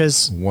doing that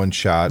because one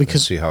shot and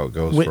see how it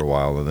goes for a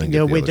while, and then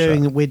get the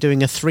other shot. We're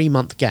doing a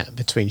 3-month gap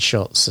between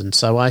shots, and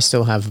so I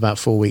still have about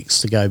 4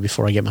 weeks to go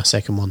before I get my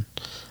second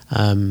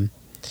one.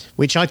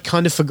 Which I'd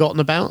kind of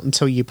forgotten about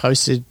until you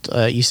posted.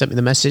 You sent me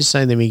the message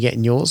saying that we're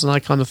getting yours, and I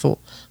kind of thought,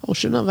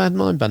 shouldn't I have had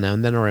mine by now?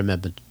 And then I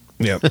remembered.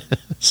 Yeah.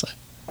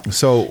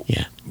 So,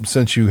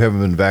 since you haven't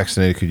been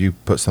vaccinated, could you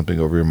put something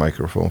over your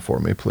microphone for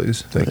me,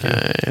 please? Thank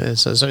you.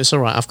 So it's all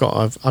right. I've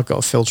got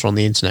a filter on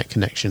the internet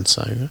connection,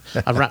 so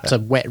I've wrapped a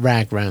wet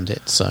rag around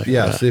it. So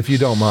yes, if you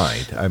don't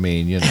mind. I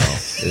mean,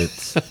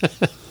 it's.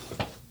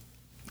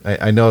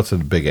 I know it's a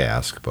big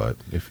ask, but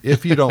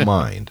if you don't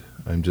mind,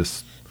 I'm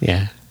just.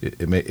 Yeah.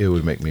 It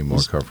would make me more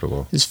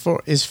comfortable. Is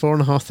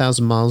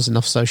 4,500 miles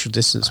enough social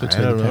distance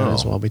between the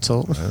pairs while we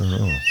talk? I don't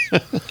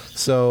know.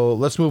 So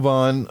let's move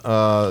on.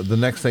 The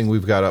next thing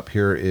we've got up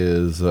here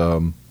is I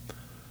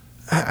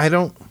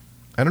don't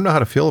know how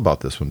to feel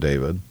about this one,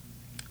 David.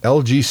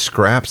 LG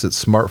scraps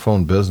its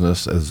smartphone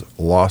business as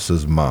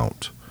losses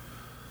mount.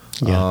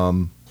 Yeah.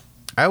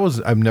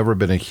 I've never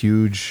been a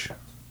huge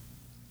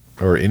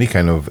or any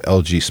kind of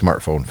LG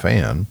smartphone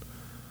fan.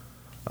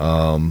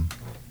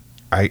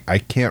 I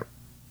can't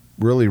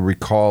really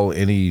recall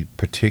any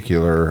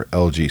particular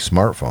LG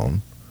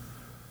smartphone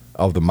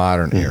of the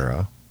modern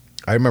era.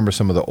 I remember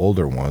some of the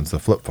older ones, the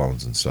flip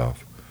phones and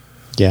stuff.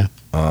 Yeah.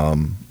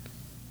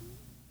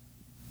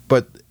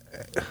 But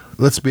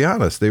let's be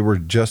honest, they were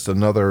just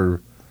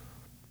another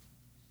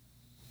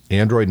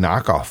Android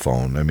knockoff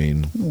phone. I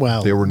mean,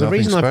 they were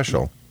nothing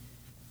special.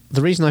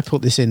 The reason I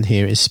put this in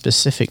here is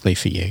specifically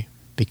for you.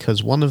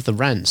 Because one of the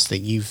rants that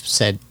you've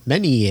said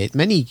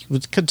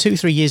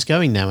 2-3 years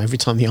going now, every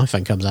time the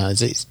iPhone comes out,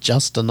 is it's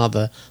just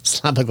another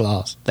slab of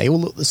glass. They all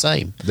look the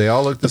same. They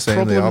all look the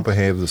same. They all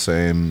behave the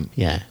same.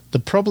 Yeah. The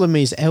problem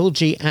is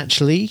LG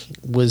actually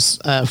was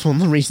one of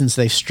the reasons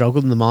they've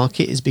struggled in the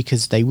market is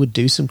because they would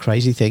do some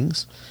crazy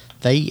things.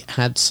 They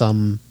had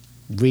some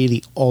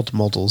really odd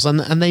models, and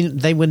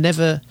they were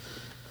never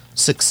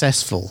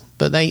successful,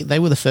 but they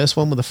were the first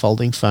one with a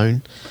folding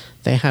phone.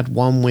 They had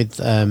one with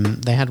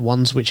they had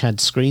ones which had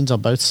screens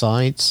on both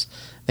sides.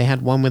 They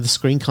had one where the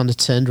screen kind of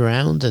turned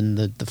around and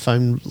the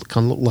phone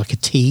kind of looked like a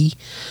T.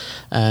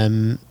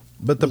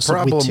 But the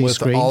problem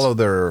with all of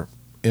their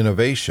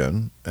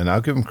innovation, and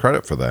I'll give them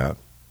credit for that,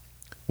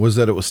 was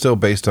that it was still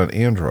based on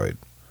Android.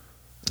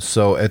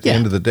 So at the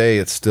end of the day,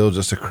 it's still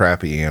just a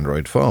crappy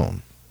Android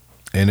phone.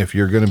 And if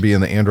you're going to be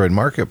in the Android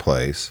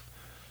marketplace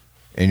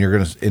and you're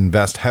going to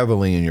invest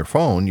heavily in your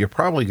phone, you're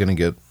probably going to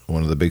get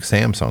one of the big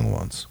Samsung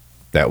ones.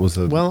 That was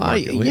the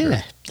market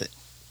leader.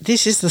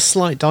 This is the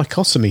slight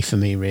dichotomy for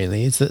me,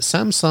 really, is that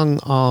Samsung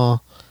are.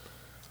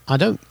 I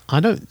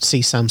don't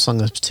see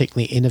Samsung as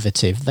particularly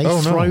innovative. They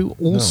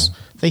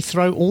they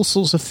throw all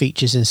sorts of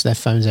features into their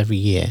phones every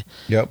year.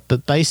 Yep.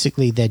 But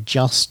basically, they're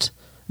just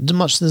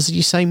much as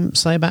you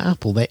say about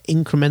Apple. They're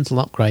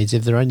incremental upgrades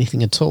if they're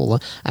anything at all,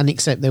 and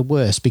except they're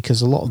worse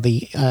because a lot of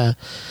the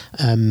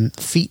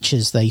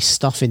features they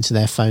stuff into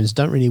their phones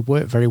don't really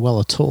work very well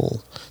at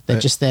all. They're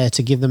just there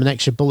to give them an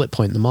extra bullet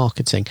point in the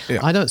marketing. Yeah.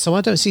 I don't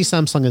see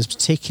Samsung as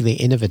particularly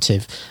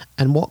innovative.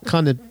 And what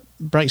kind of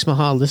breaks my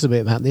heart a little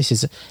bit about this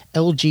is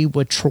LG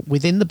were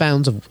within the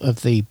bounds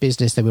of the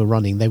business they were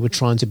running. They were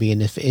trying to be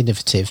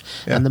innovative,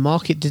 and the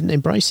market didn't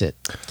embrace it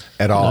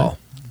at all.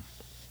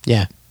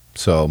 Yeah.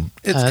 So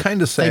it's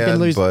kind of sad,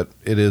 but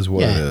it is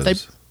what it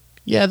is.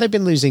 They've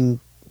been losing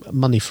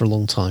money for a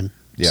long time.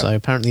 Yeah. So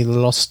apparently they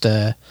lost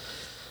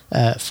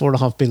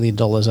 $4.5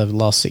 billion over the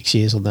last 6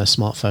 years on their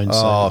smartphones.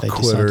 So they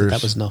decided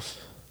that was enough.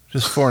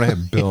 Just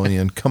 $4.5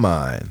 billion. Come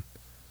on.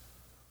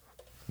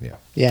 Yeah.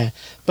 Yeah.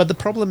 But the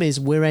problem is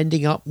we're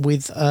ending up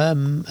with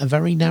a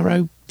very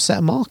narrow set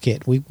of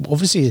market.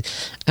 Obviously,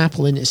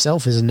 Apple in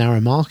itself is a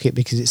narrow market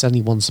because it's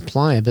only one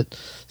supplier, but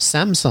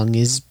Samsung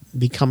is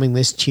becoming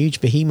this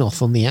huge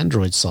behemoth on the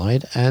Android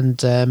side,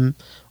 and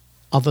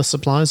other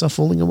suppliers are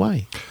falling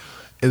away.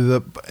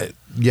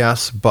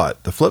 Yes,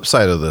 but the flip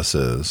side of this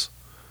is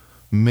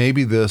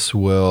maybe this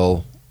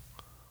will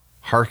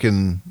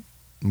hearken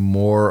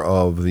more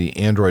of the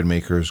Android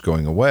makers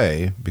going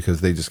away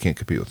because they just can't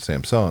compete with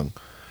Samsung.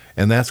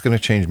 And that's going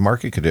to change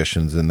market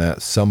conditions in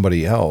that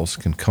somebody else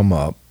can come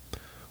up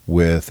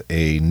with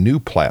a new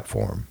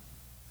platform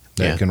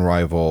that can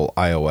rival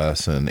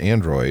iOS and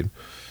Android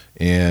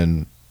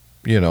and,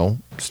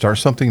 start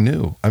something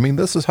new. I mean,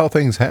 this is how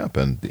things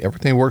happen.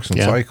 Everything works in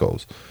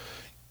cycles.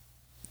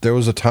 There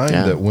was a time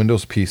that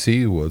Windows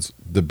PC was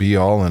the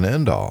be-all and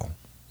end-all.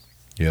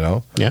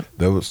 Yeah.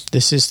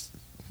 This is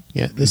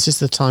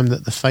the time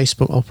that the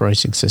Facebook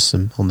operating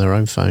system on their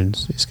own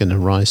phones is going to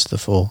rise to the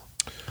fore.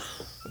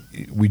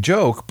 We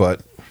joke,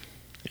 but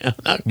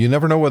you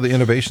never know where the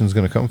innovation is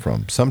going to come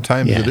from.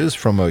 Sometimes it is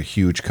from a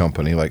huge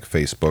company like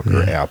Facebook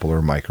or Apple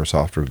or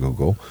Microsoft or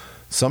Google.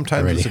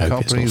 Sometimes I really it's a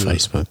company. It's not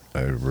Facebook.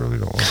 I really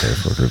don't want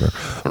Facebook either.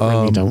 I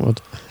really don't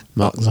want.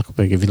 Mark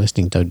Zuckerberg, if you're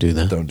listening, don't do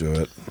that. Don't do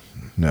it.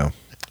 No.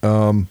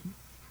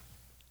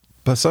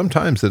 But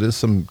sometimes it is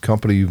some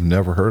company you've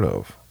never heard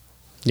of.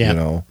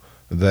 Yeah.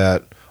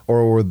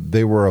 Or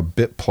they were a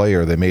bit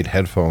player. They made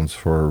headphones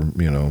for,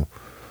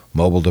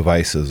 mobile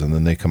devices, and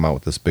then they come out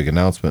with this big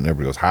announcement, and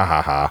everybody goes, ha,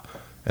 ha, ha.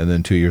 And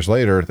then 2 years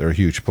later, they're a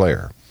huge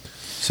player.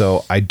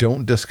 So I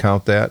don't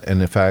discount that.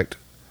 And in fact,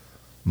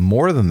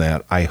 more than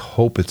that, I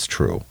hope it's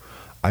true.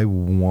 I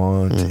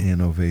want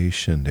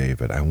innovation,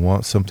 David. I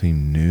want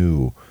something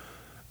new.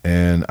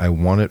 And I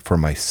want it for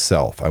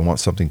myself. I want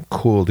something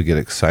cool to get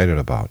excited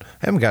about.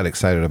 I haven't got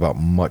excited about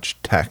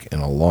much tech in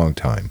a long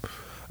time.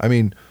 I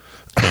mean,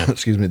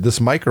 excuse me,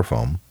 this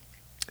microphone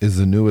is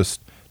the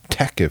newest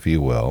tech, if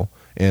you will,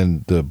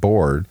 and the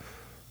board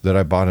that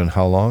I bought in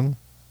how long?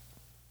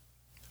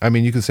 I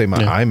mean, you could say my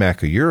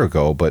iMac a year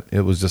ago, but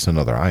it was just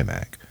another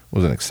iMac.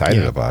 Wasn't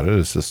excited about it.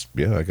 It's just,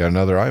 I got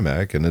another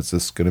iMac, and it's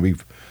just going to be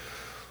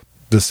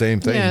the same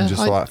thing,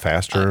 just a lot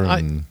faster.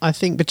 I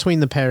think between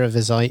the pair of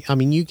us, I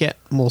mean, you get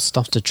more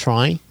stuff to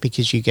try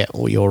because you get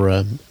all your,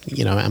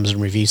 Amazon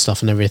review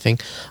stuff and everything.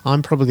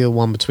 I'm probably the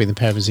one between the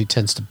pair of us who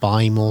tends to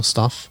buy more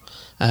stuff.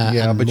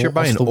 But you're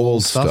buying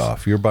old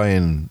stuff. You're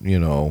buying,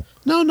 No,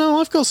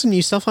 I've got some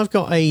new stuff. I've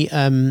got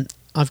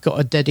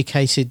a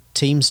dedicated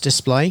Teams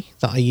display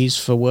that I use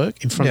for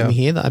work in front of me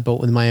here that I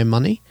bought with my own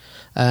money.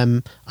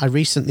 I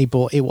recently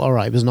bought it. All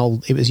right,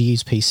 it was a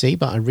used PC,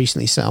 but I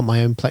recently set up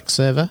my own Plex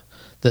server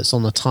that's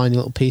on a tiny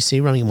little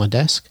PC running on my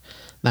desk.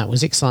 That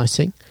was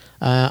exciting.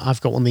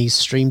 I've got one of these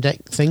Stream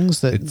Deck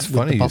things with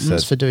the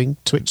buttons for doing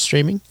Twitch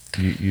streaming.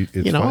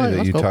 It's funny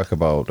that you talk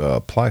about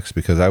Plex,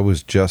 because I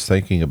was just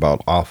thinking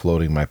about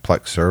offloading my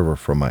Plex server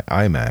from my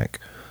iMac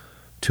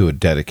to a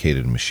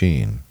dedicated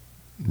machine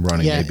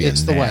running maybe a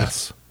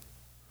NAS.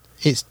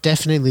 It's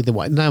definitely the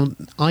way. Now,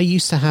 I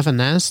used to have a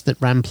NAS that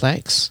ran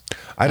Plex.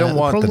 I don't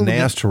want the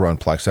NAS to run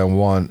Plex. I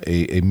want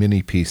a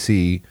mini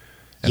PC,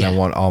 and I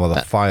want all of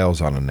the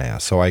files on a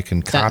NAS, so I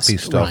can copy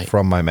stuff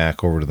from my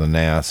Mac over to the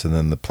NAS, and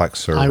then the Plex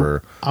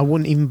server. I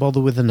wouldn't even bother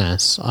with the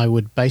NAS. I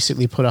would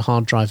basically put a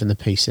hard drive in the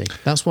PC.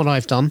 That's what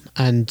I've done,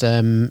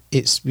 and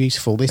it's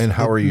beautiful. And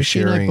how are you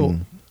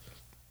sharing?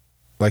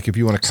 Like if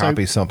you want to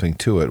copy something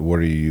to it,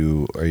 are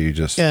you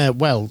just... Yeah,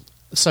 well,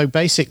 so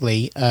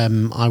basically,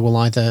 I will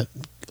either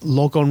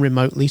log on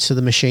remotely to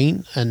the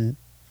machine and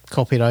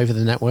copy it over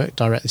the network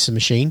directly to the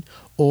machine,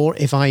 or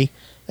if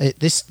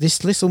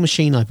this little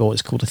machine I bought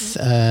is called a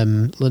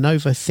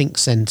Lenovo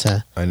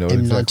ThinkCentre M92P.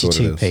 Exactly what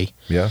it is.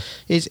 Yeah,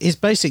 it's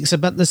basic. It's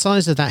about the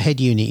size of that head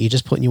unit you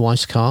just put in your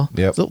wife's car.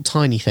 Yep. It's a little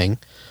tiny thing.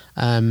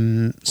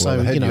 So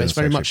the head it's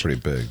very much pretty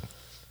big.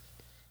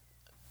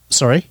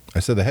 Sorry,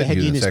 I said the head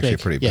unit's actually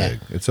pretty big.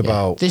 It's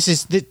about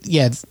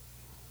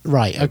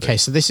right. Okay,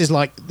 so this is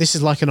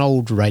like an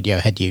old radio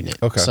head unit.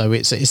 Okay, so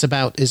it's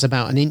about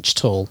an inch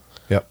tall.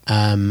 Yep.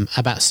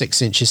 About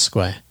 6 inches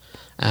square.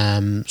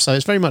 So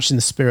it's very much in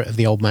the spirit of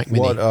the old Mac Mini.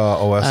 What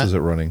OS is it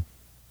running?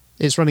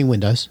 It's running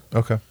Windows.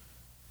 Okay.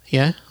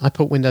 Yeah, I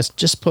put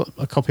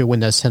a copy of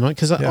Windows 10 on it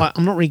because I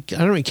don't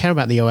really care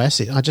about the OS.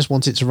 I just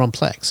want it to run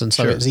Plex, and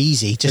so it was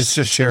easy. It's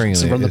just sharing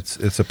it's a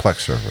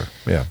Plex server.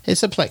 Yeah,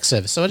 it's a Plex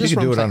server. So I just you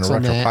could do it Plex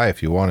on a RetroPie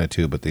if you wanted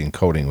to, but the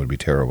encoding would be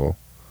terrible.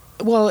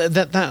 Well,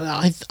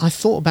 I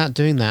thought about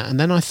doing that, and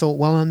then I thought,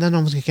 and then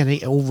I was going to get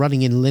it all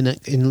running in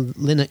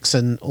Linux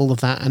and all of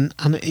that, and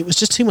it was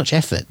just too much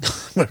effort.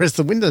 Whereas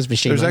the Windows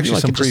machine, there's actually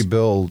some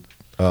pre-built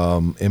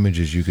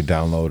images you could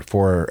download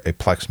for a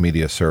Plex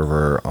Media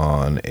server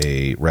on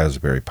a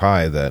Raspberry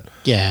Pi that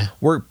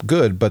work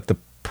good, but the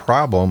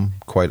problem,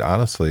 quite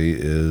honestly,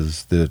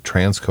 is the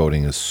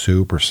transcoding is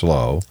super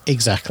slow.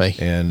 Exactly,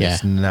 and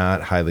it's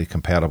not highly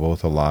compatible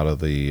with a lot of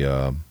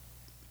the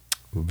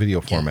video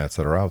formats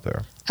that are out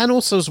there. And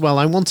also, as well,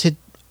 I wanted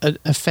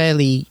a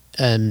fairly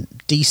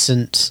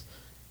decent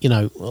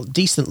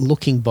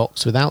looking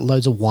box without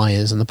loads of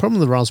wires. And the problem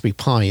with the Raspberry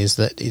Pi is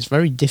that it's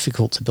very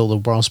difficult to build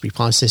a Raspberry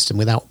Pi system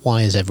without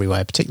wires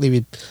everywhere, particularly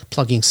with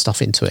plugging stuff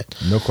into it.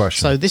 No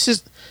question. So this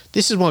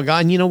is what I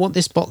got. And you know what?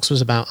 This box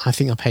was about, I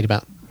think I paid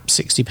about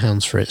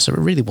 £60 for it. So it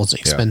really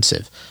wasn't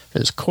expensive.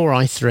 But it's Core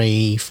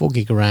i3, 4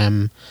 gig of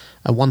RAM,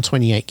 a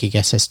 128 gig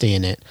SSD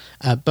in it.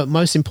 But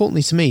most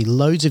importantly to me,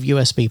 loads of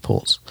USB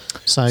ports.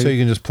 So you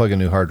can just plug a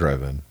new hard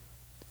drive in.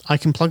 I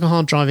can plug a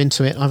hard drive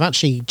into it. I've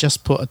actually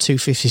just put a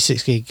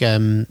 256 gig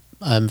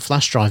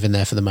flash drive in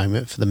there for the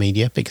moment for the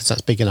media because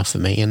that's big enough for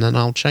me, and then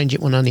I'll change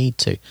it when I need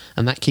to,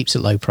 and that keeps it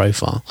low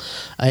profile.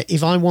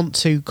 If I want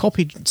to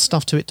copy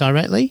stuff to it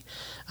directly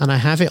and I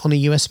have it on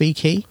a USB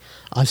key,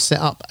 I've set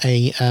up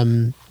a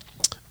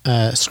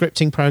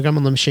scripting program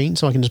on the machine,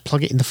 so I can just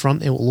plug it in the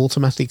front. It will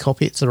automatically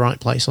copy it to the right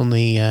place on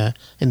the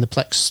in the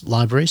Plex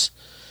libraries.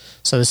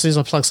 So as soon as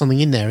I plug something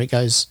in there, it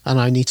goes,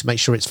 and I need to make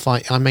sure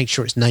I make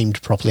sure it's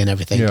named properly and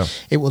everything. Yeah.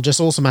 It will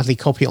just automatically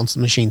copy it onto the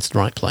machine to the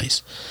right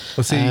place.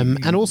 Well, see,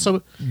 and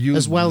also,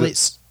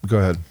 go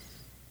ahead.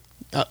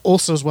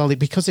 Also, as well,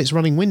 because it's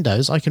running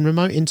Windows, I can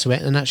remote into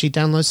it and actually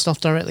download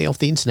stuff directly off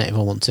the internet if I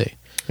want to,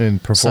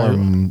 and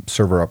perform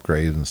server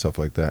upgrades and stuff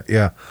like that.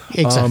 Yeah,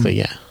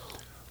 exactly.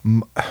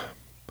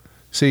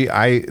 See,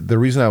 the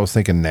reason I was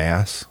thinking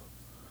NAS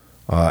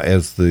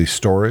as the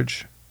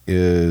storage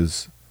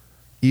is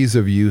ease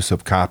of use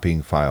of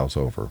copying files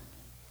over.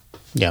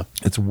 Yeah.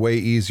 It's way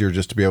easier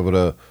just to be able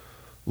to,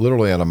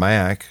 literally on a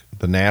Mac,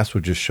 the NAS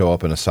would just show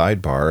up in a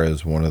sidebar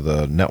as one of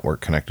the network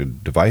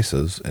connected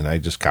devices, and I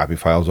just copy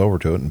files over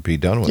to it and be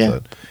done with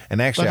it. And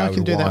actually, I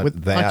would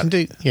want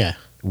that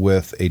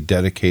with a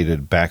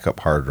dedicated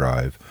backup hard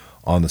drive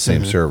on the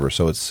same server.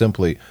 So it's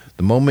simply,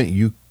 the moment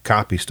you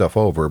copy stuff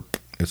over,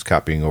 it's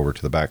copying over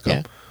to the backup.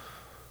 Yeah.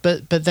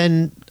 But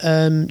then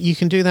you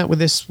can do that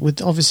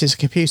with obviously it's a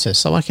computer,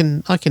 so I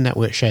can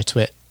network share to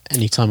it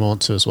anytime I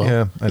want to as well.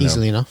 Yeah, I know.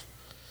 Easily enough.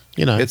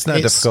 It's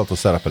not difficult to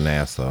set up a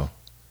NAS though.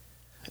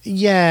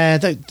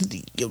 Yeah,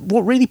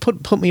 what really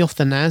put me off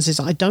the NAS is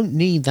I don't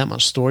need that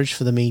much storage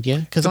for the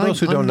media. For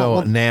those who don't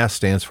know, NAS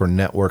stands for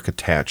Network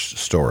Attached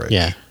Storage.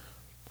 Yeah.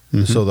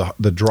 Mm-hmm. So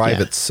the drive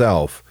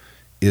itself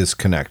is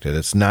connected.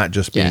 It's not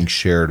just being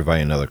shared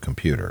via another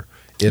computer.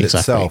 It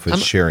itself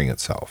is sharing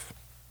itself.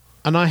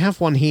 And I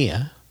have one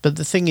here. But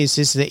the thing is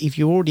that if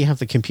you already have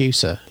the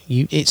computer,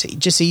 it's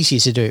just easier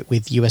to do it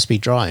with USB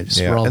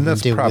drives. Yeah, and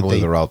that's probably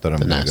the route that I'm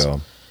going to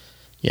go.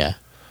 Yeah.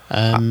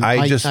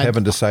 I just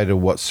haven't decided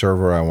what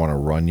server I want to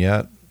run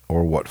yet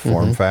or what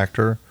form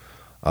factor.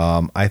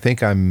 I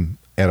think I'm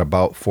at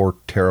about 4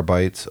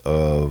 terabytes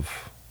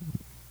of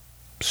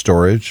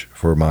storage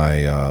for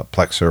my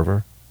Plex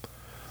server.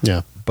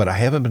 Yeah. But I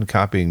haven't been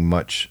copying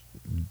much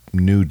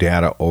new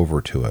data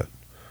over to it.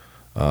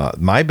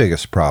 My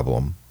biggest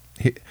problem...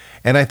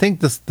 And I think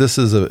this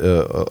is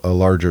a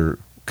larger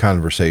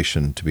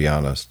conversation, to be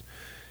honest,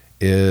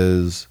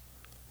 is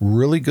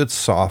really good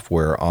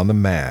software on the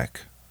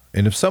Mac.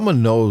 And if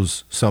someone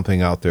knows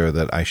something out there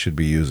that I should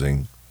be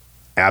using,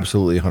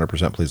 absolutely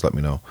 100%, please let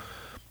me know,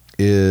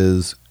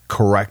 is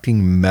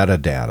correcting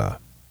metadata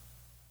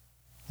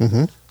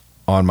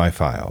on my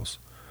files.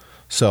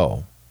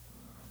 So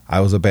I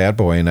was a bad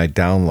boy and I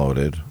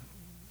downloaded.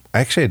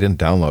 Actually, I didn't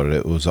download it.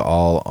 It was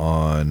all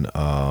on...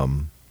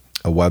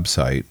 a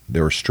website. They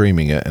were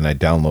streaming it, and I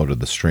downloaded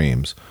the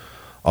streams.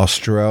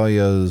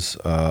 Australia's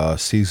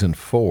season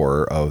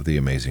 4 of The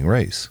Amazing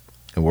Race,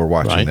 and we're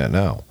watching that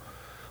now.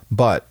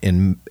 But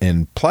in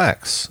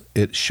Plex,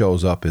 it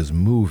shows up as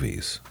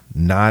movies,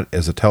 not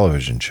as a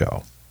television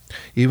show.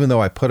 Even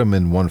though I put them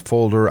in one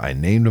folder, I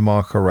named them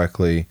all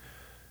correctly,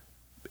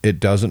 it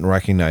doesn't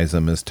recognize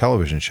them as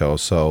television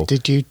shows. So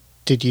did you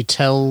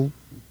tell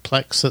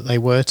Plex that they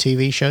were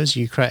TV shows?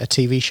 You create a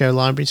TV show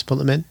library to put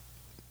them in?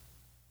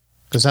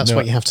 Because that's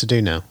what you have to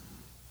do now.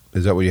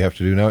 Is that what you have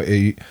to do now?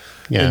 Yeah.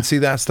 And see,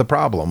 that's the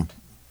problem.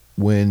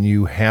 When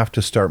you have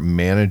to start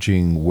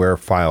managing where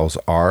files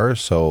are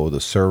so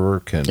the server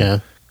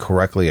can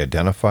correctly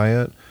identify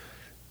it,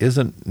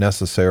 isn't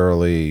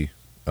necessarily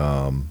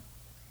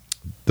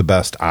the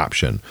best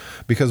option.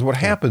 Because what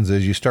happens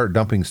is you start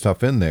dumping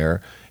stuff in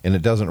there and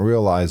it doesn't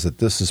realize that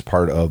this is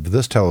part of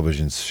this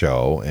television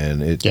show,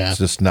 and it's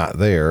just not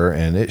there,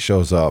 and it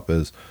shows up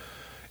as,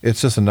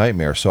 it's just a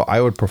nightmare. So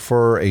I would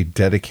prefer a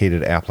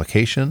dedicated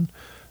application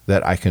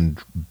that I can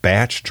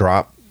batch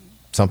drop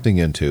something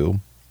into,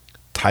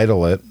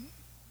 title it,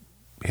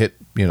 hit,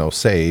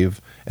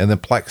 save, and then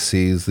Plex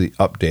sees the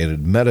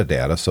updated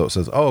metadata. So it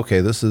says, oh,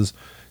 okay, this is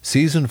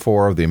season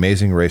 4 of The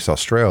Amazing Race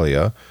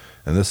Australia,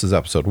 and this is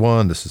episode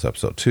 1, this is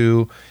episode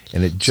 2,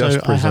 and it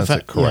just presents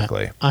it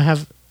correctly.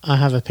 Yeah, I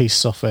have a piece of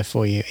software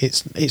for you.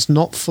 It's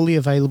not fully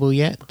available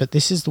yet, but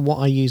this is what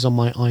I use on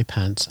my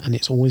iPads, and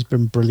it's always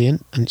been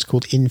brilliant, and it's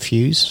called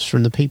Infuse,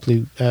 from the people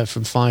who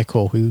from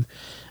Firecore, who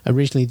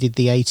originally did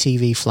the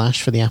ATV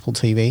Flash for the Apple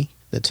TV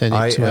that turned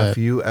into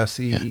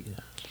IFUSE.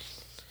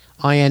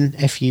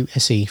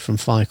 INFUSE from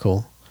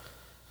Firecore.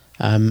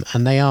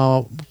 And they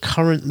are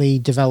currently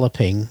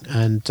developing,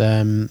 and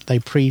they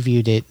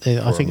previewed it.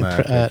 I think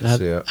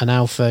an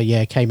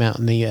alpha, came out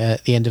in the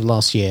end of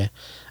last year.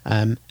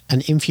 And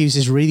Infuse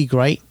is really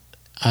great,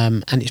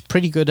 and it's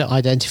pretty good at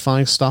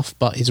identifying stuff,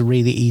 but it's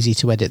really easy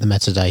to edit the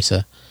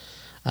metadata.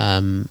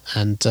 And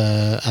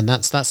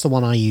that's the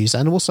one I use.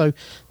 And also,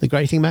 the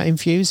great thing about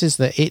Infuse is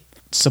that it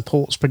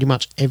supports pretty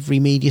much every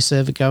media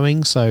server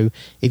going. So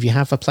if you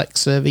have a Plex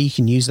server, you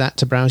can use that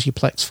to browse your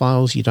Plex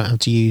files. You don't have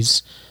to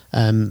use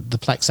the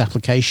Plex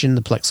application,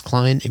 the Plex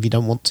client, if you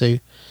don't want to.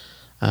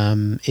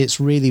 It's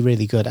really,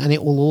 really good. And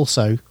it will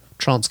also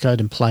transcode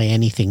and play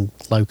anything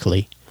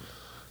locally.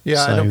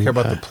 Yeah, so, I don't care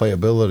about the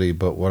playability,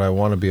 but what I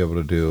want to be able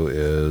to do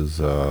is,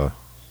 and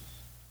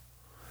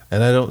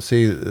I don't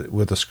see,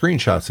 with the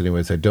screenshots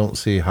anyways, I don't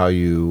see how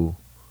you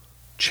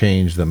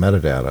change the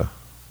metadata.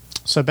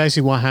 So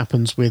basically what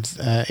happens with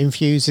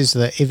Infuse is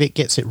that if it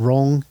gets it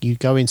wrong, you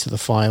go into the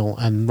file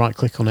and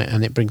right-click on it,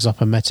 and it brings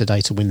up a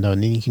metadata window,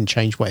 and then you can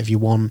change whatever you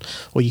want,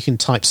 or you can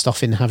type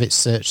stuff in and have it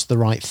search the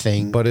right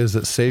thing. But is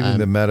it saving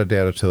the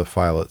metadata to the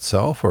file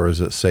itself, or is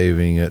it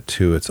saving it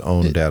to its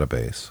own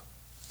database?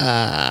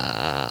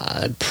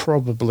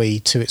 Probably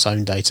to its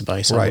own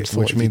database. Right,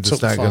 which means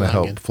it's not going to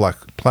help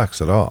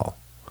Plex at all.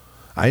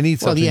 I need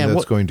something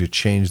that's going to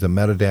change the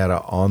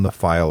metadata on the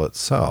file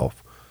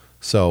itself.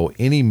 So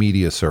any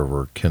media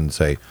server can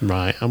say,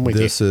 right, I'm with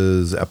this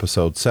is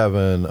episode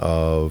 7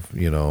 of,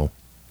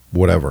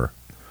 whatever.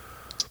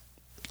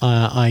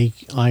 I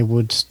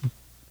would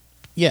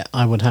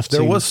have to.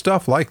 There was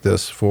stuff like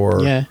this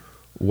for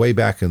way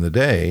back in the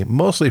day,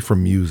 mostly for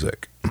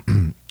music.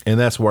 And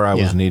that's where I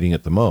was needing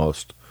it the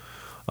most.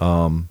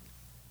 And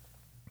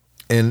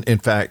in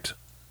fact,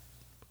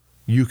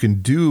 you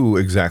can do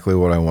exactly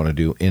what I want to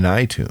do in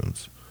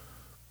iTunes,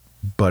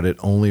 but it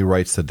only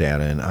writes the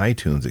data in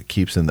iTunes. It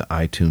keeps in the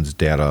iTunes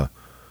data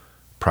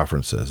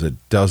preferences. It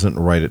doesn't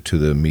write it to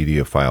the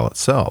media file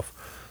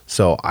itself.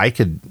 So I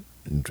could,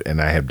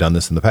 and I have done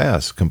this in the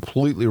past,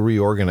 completely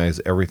reorganize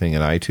everything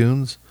in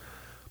iTunes,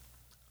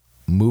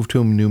 move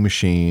to a new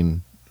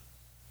machine,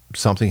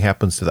 something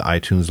happens to the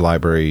iTunes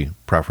library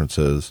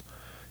preferences,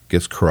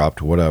 gets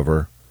corrupt,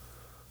 whatever,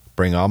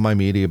 bring all my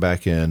media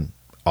back in,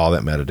 all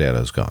that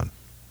metadata is gone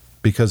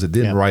because it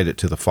didn't write it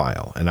to the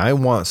file. And I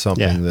want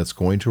something that's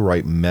going to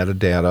write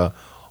metadata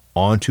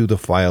onto the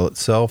file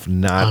itself,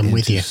 not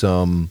into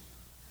some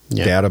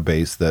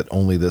database that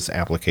only this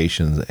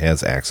application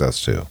has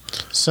access to.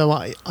 So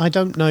I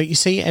don't know. You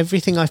see,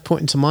 everything I've put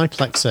into my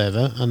Plex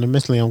server, and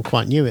admittedly I'm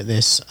quite new at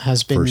this,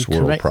 has been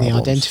correctly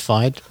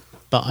identified,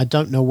 but I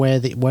don't know where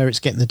it's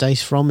getting the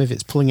data from, if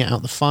it's pulling it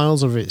out the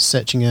files or if it's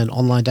searching an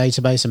online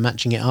database and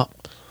matching it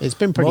up. It's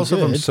been pretty good. Most of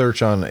them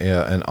search on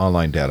an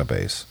online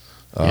database.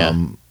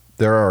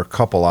 There are a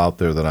couple out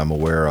there that I'm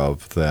aware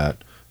of that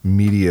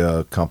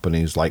media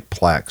companies like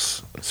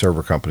Plex,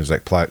 server companies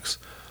like Plex,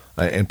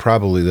 and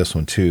probably this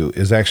one too,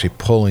 is actually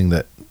pulling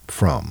that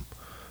from.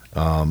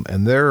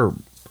 And they're,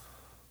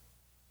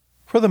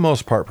 for the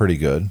most part, pretty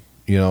good,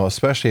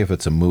 especially if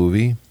it's a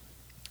movie.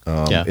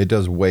 It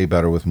does way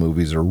better with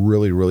movies or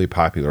really, really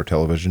popular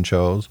television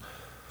shows,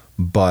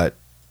 but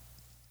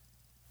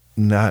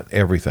not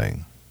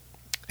everything.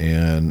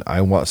 And I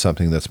want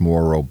something that's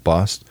more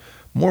robust.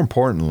 More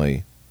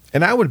importantly,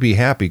 and I would be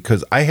happy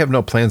because I have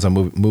no plans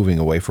on moving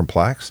away from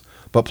Plex,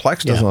 but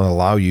Plex doesn't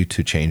allow you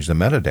to change the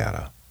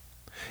metadata.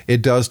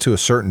 It does to a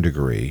certain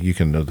degree. You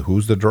can know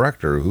who's the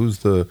director, here's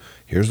the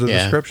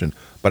description,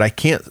 but I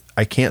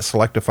can't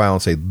select a file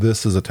and say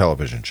this is a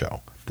television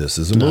show, this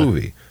is a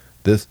movie,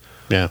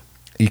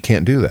 you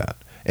can't do that.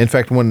 In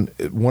fact, one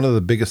of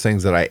the biggest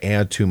things that I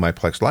add to my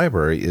Plex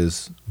library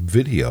is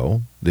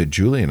video that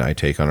Julie and I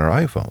take on our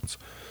iPhones.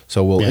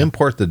 So we'll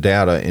import the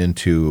data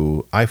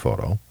into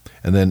iPhoto,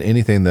 and then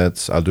anything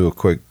I'll do a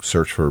quick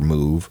search for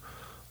Move,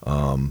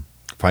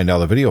 find all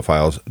the video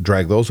files,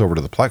 drag those over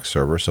to the Plex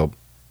server. So,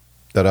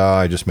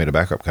 I just made a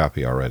backup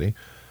copy already.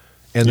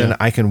 And then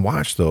I can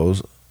watch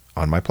those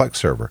on my Plex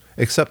server,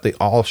 except they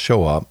all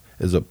show up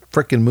as a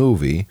freaking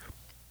movie.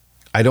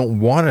 I don't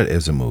want it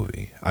as a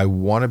movie. I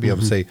want to be able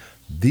to say,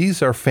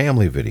 these are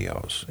family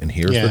videos, and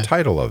here's the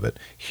title of it.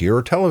 Here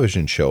are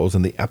television shows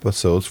and the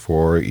episodes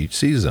for each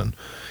season.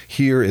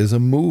 Here is a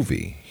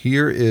movie.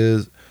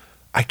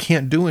 I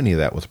can't do any of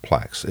that with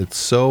Plex. It's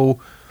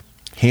so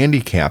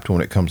handicapped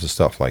when it comes to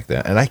stuff like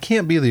that. And I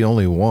can't be the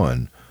only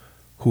one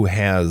who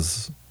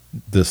has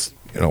this,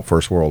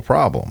 first world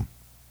problem.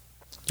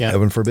 Yeah.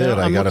 Heaven forbid,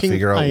 I got to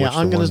figure out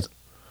which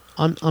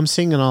I'm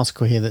seeing an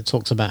article here that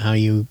talks about how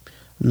you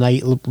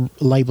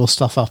label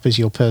stuff up as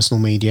your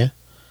personal media.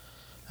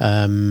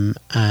 And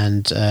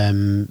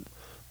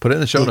put it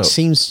in the show notes. It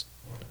seems,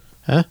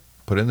 huh?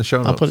 Put it in the show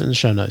notes. I'll put it in the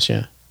show notes.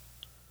 Yeah.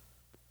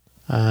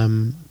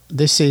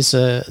 This is.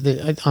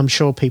 I'm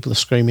sure people are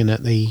screaming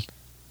at the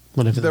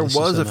whatever. There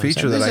was a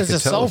feature that I could tell. This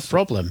is a solved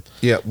problem.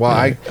 Yeah.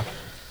 Well,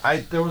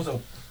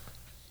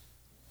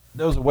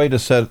 there was a way to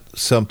set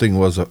something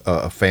was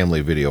a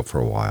family video for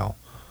a while,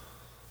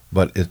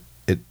 but it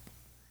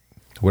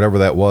whatever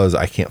that was,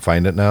 I can't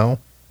find it now.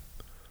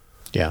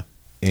 Yeah.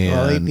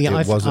 And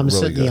it wasn't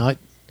really good.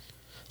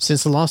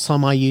 Since the last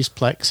time I used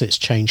Plex, it's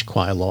changed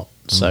quite a lot.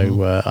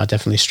 So I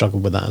definitely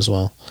struggled with that as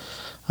well.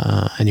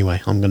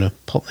 Anyway, I'm going to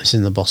pop this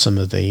in the bottom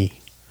of the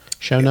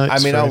show notes. I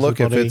mean, I'll look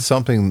if it's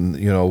something,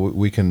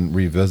 we can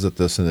revisit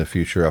this in a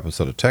future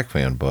episode of Tech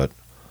Fan, but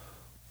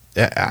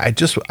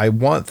I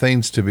want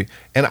things to be,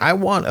 and I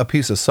want a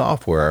piece of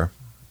software.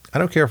 I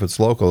don't care if it's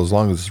local as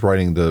long as it's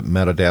writing the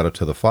metadata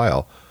to the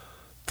file.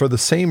 For the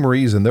same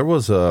reason, there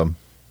was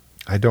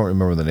I don't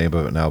remember the name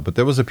of it now, but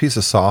there was a piece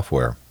of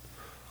software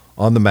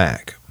on the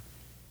Mac.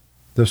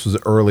 This was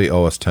early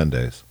OS 10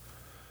 days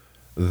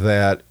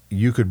that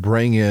you could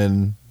bring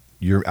in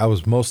I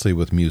was mostly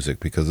with music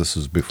because this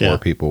was before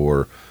people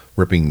were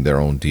ripping their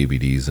own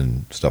DVDs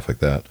and stuff like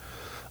that.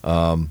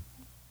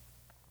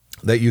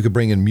 That you could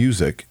bring in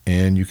music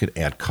and you could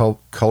add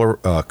color,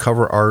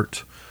 cover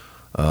art.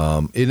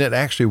 And it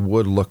actually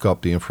would look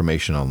up the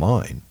information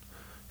online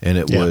and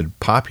it would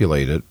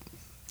populate it.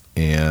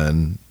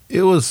 And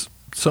it was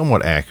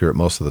somewhat accurate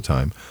most of the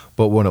time.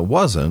 But when it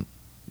wasn't,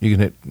 you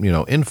can hit,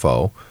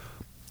 info,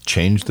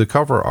 change the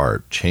cover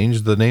art,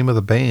 change the name of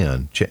the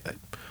band,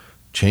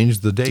 change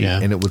the date,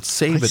 and it would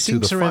save it to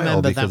the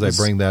file because I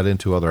bring that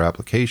into other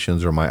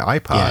applications or my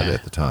iPod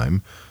at the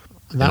time.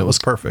 And it was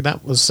perfect.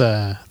 That was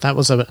an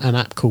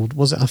app called,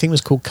 I think it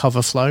was called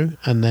Coverflow,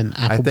 and then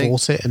Apple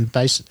bought it and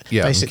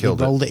basically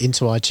rolled it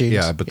into iTunes.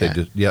 Yeah, but they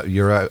did. Yeah,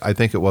 you're right. I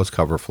think it was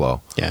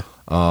Coverflow. Yeah.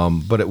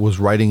 But it was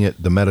writing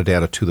the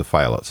metadata to the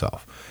file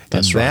itself.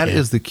 That's and that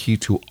is the key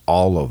to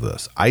all of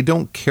this. I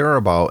don't care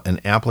about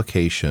an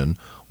application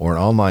or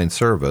an online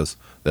service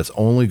that's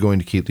only going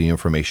to keep the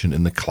information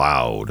in the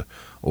cloud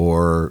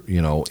or,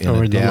 in a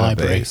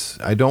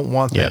database. I don't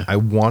want that. I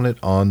want it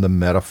on the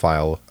meta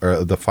file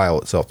or the file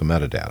itself, the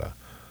metadata.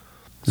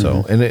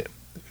 So, and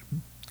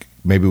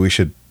maybe we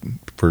should,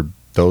 for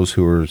those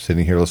who are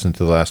sitting here listening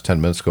to the last 10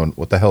 minutes going,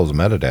 what the hell is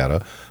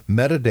metadata?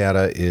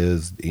 Metadata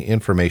is the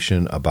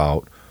information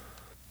about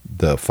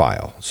the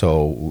file.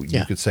 So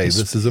you could say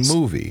this is a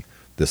movie.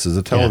 This is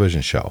a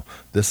television show.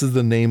 This is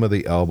the name of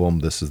the album.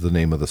 This is the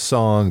name of the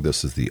song.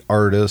 This is the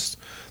artist.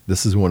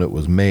 This is when it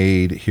was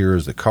made.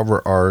 Here's the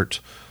cover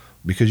art.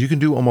 Because you can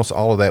do almost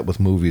all of that with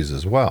movies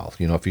as well.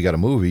 If you got a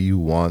movie, you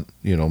want,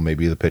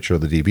 maybe the picture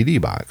of the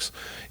DVD box.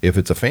 If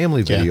it's a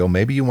family video,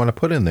 maybe you want to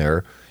put in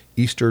there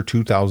Easter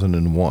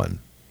 2001.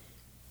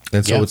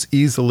 And so it's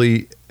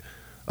easily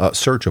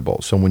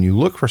searchable. So when you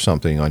look for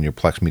something on your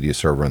Plex Media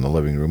server in the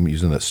living room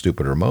using that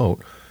stupid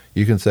remote,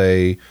 you can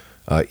say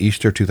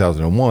Easter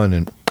 2001,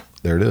 and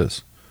there it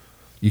is.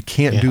 You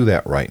can't do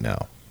that right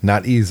now.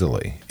 Not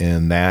easily.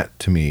 And that,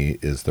 to me,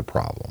 is the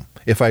problem.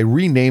 If I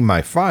rename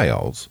my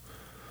files,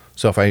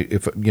 so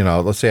if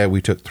let's say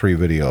we took 3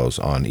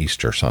 videos on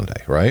Easter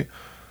Sunday, right?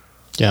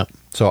 Yeah.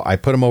 So I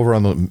put them over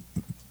on the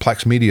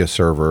Plex Media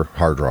server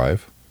hard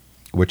drive,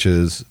 which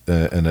is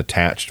an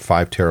attached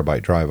 5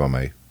 terabyte drive on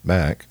my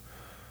Mac.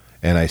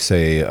 And I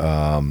say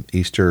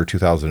Easter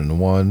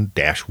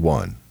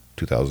 2001-1,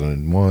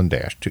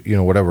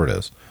 2001-2, whatever it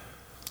is.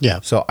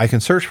 Yeah. So I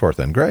can search for it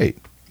then. Great.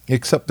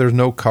 Except there's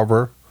no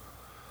cover.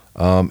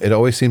 It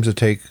always seems to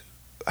take,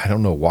 I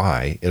don't know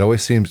why, it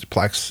always seems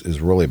Plex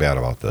is really bad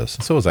about this.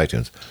 So is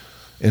iTunes.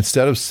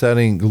 Instead of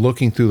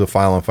looking through the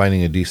file and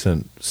finding a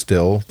decent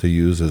still to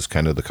use as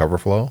kind of the cover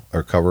flow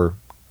or cover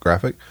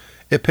graphic,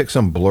 it picks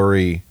some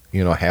blurry,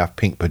 half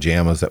pink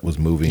pajamas that was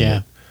moving.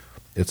 Yeah.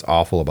 It's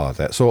awful about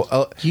that. So,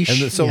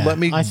 let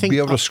me be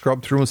able to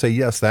scrub through and say,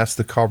 yes, that's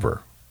the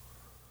cover.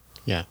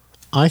 Yeah,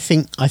 I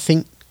think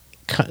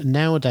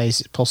nowadays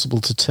it's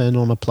possible to turn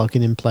on a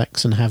plugin in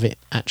Plex and have it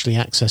actually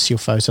access your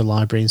photo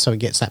library, and so it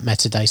gets that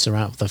metadata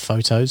out of the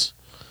photos.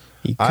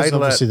 Because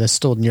obviously they're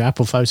stored in your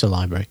Apple Photo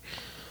library.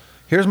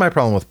 Here's my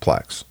problem with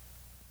Plex,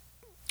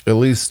 at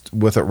least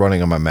with it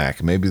running on my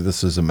Mac. Maybe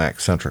this is a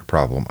Mac-centric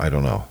problem. I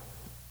don't know.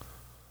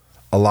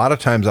 A lot of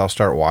times I'll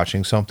start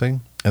watching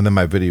something, and then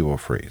my video will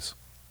freeze.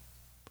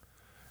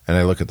 And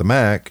I look at the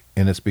Mac,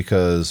 and it's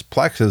because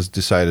Plex has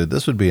decided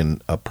this would be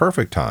a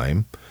perfect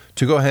time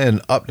to go ahead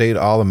and update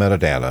all the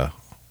metadata,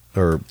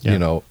 or,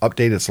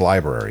 update its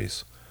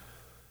libraries.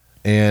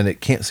 And it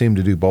can't seem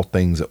to do both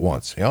things at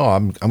once.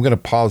 I'm going to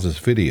pause this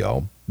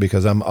video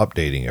because I'm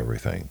updating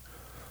everything.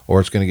 Or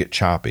it's going to get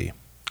choppy.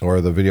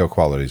 Or the video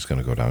quality is going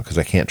to go down because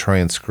I can't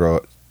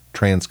transcode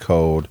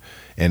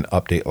and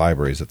update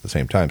libraries at the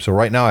same time. So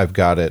right now I've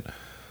got it.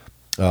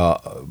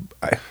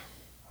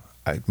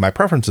 My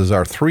preferences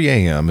are 3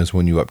 a.m. is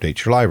when you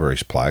update your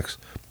libraries, Plex.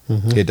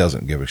 Mm-hmm. It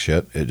doesn't give a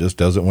shit. It just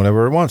does it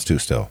whenever it wants to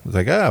still. It's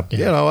like,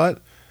 you know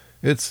what?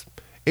 It's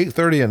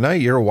 8:30 at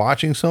night. You're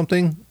watching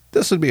something.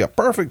 This would be a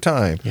perfect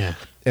time. Yeah.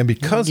 And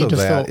because of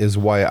that is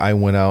why I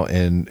went out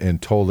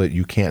and told it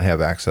you can't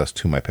have access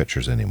to my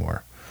pictures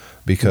anymore.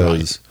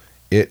 Because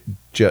I've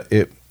got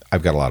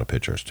a lot of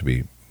pictures, to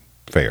be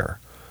fair.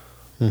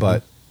 Mm-hmm.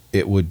 But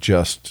it would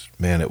just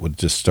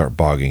start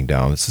bogging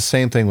down. It's the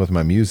same thing with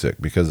my music,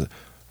 because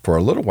for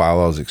a little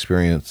while I was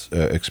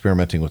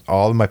experimenting with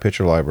all of my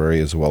picture library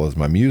as well as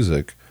my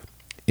music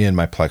in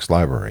my Plex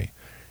library.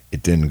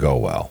 It didn't go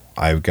well.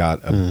 I've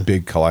got a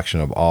big collection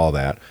of all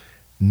that,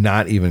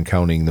 not even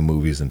counting the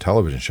movies and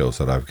television shows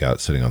that I've got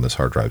sitting on this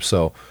hard drive.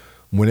 So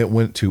when it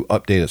went to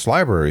update its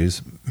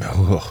libraries,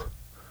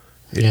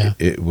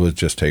 it would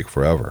just take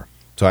forever.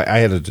 So I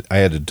had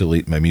to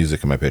delete my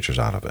music and my pictures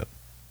out of it.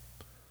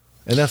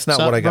 And that's not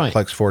what I got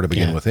Plex for to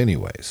begin with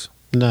anyways.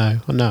 No,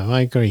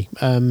 I agree.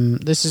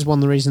 This is one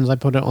of the reasons I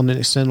put it on an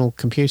external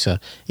computer.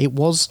 It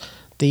was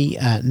the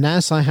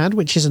NAS I had,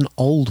 which is an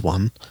old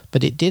one,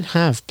 but it did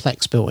have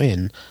Plex built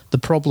in. The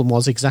problem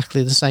was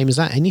exactly the same as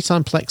that.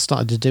 Anytime Plex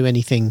started to do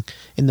anything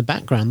in the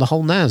background, the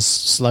whole NAS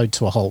slowed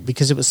to a halt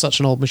because it was such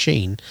an old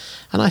machine.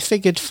 And I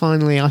figured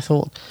I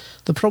thought,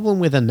 the problem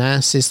with a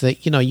NAS is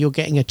that, you're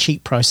getting a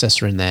cheap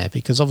processor in there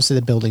because obviously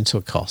they're building to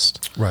a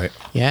cost. Right.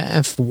 Yeah,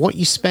 and for what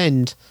you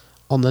spend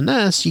on the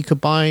NAS, you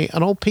could buy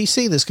an old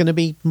PC that's going to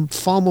be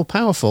far more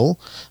powerful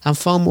and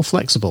far more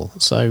flexible.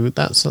 So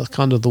that's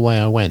kind of the way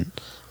I went.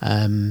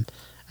 And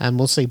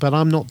we'll see. But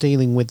I'm not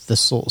dealing with the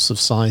sorts of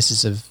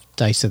sizes of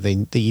data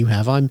that you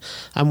have. I'm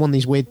one of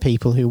these weird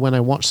people who, when I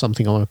watch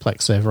something on a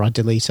Plex server, I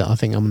delete it. I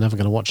think I'm never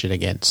going to watch it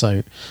again.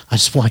 So I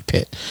just wipe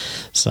it.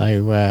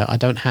 So I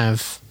don't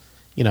have,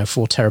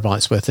 4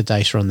 terabytes worth of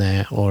data on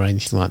there or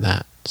anything like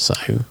that. So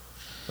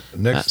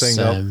next thing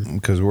up,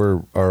 because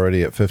we're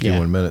already at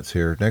 51 minutes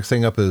here. Next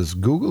thing up is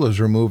Google is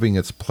removing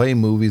its Play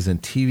Movies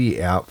and TV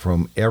app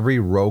from every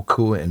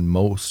Roku and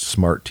most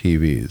smart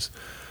TVs.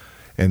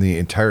 And the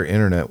entire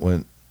internet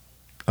went,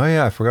 oh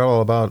yeah, I forgot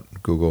all about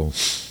Google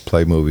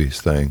Play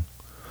Movies thing.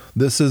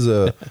 This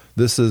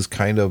is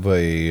kind of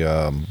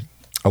a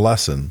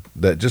lesson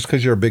that just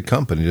because you're a big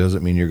company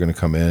doesn't mean you're going to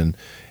come in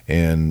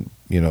and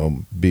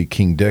be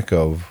King Dick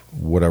of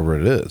whatever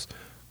it is.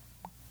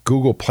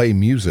 Google Play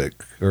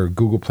Music or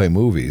Google Play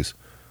Movies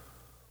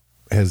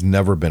has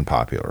never been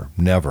popular.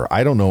 Never.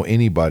 I don't know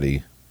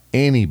anybody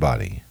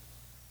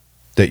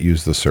that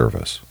used the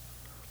service.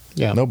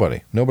 Yeah.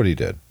 Nobody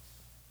did.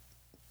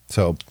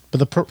 So, but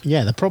the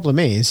problem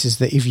is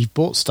that if you've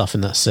bought stuff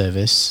in that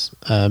service,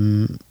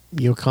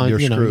 you're going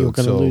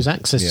to lose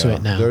access to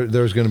it now.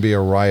 There's going to be a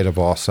riot of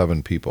all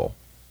 7 people.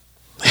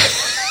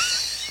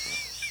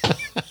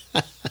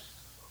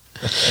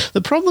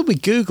 The problem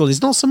with Google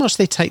is not so much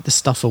they take the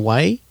stuff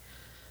away,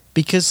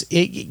 because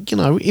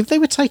if they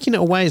were taking it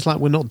away, it's like,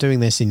 we're not doing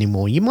this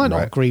anymore. You might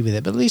not agree with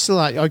it, but at least they're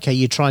like, okay,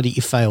 you tried it,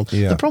 you failed.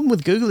 Yeah. The problem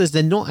with Google is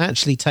they're not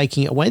actually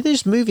taking it away; they're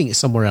just moving it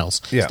somewhere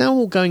else. Yeah. It's now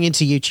all going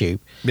into YouTube.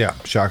 Yeah,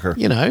 shocker.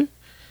 Yeah.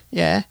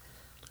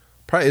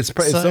 It's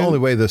the only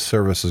way this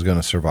service is going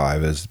to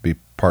survive is be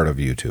part of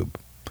YouTube.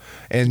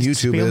 And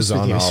YouTube is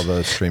on all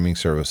the streaming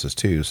services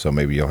too, so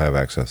maybe you'll have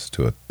access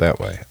to it that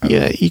way.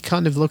 You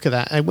kind of look at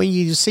that, and when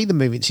you see them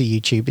move it to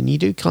YouTube, and you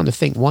do kind of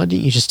think, why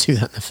didn't you just do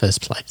that in the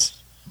first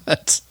place?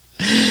 But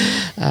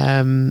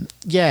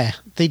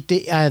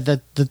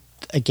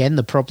again,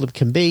 the problem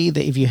can be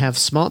that if you have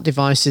smart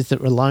devices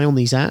that rely on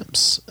these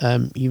apps,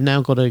 you've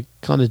now got to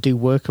kind of do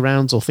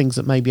workarounds or things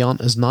that maybe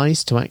aren't as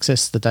nice to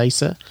access the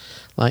data.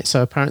 Like,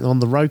 so apparently on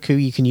the Roku,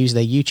 you can use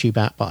their YouTube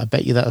app, but I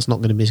bet you that's not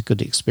going to be as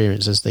good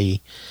experience as the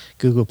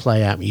Google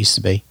Play app used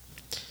to be.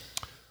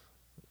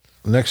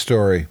 Next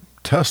story.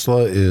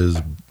 Tesla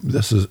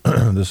this is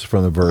from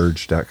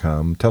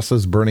TheVerge.com.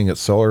 Tesla's burning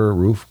its solar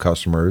roof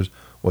customers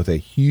with a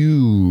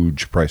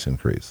huge price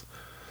increase.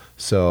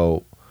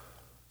 So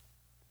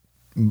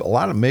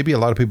maybe a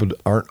lot of people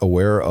aren't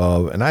aware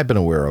of, and I've been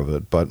aware of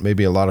it, but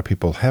maybe a lot of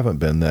people haven't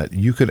been, that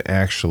you could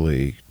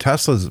actually,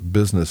 Tesla's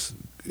business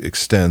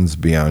extends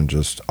beyond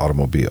just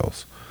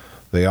automobiles.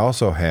 They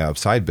also have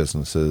side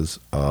businesses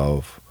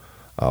of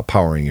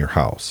powering your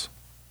house.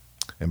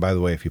 And by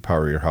the way, if you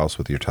power your house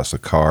with your Tesla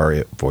car,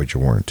 it voids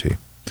your warranty.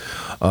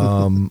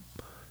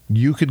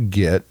 You could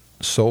get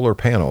solar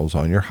panels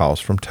on your house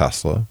from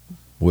Tesla,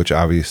 which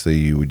obviously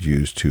you would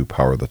use to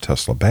power the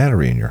Tesla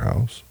battery in your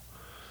house.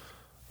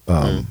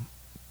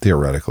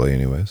 Theoretically,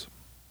 anyways.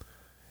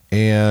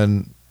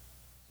 And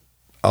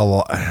a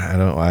lot,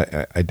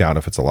 I doubt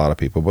if it's a lot of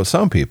people, but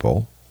some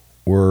people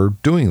were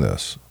doing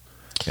this.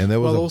 And there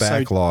was a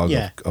backlog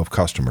of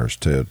customers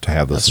to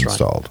have this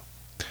installed.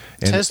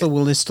 Right. Tesla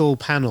will install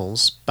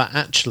panels, but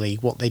actually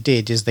what they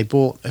did is they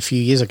bought a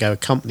few years ago a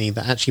company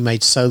that actually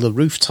made solar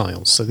roof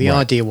tiles. So the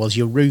idea was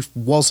your roof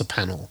was a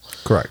panel.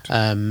 Correct.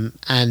 And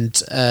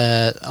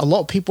a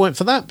lot of people went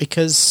for that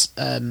because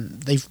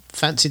they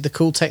fancied the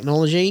cool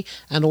technology,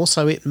 and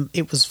also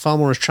it was far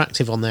more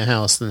attractive on their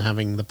house than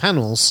having the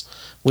panels,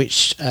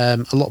 which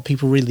a lot of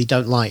people really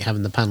don't like,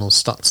 having the panels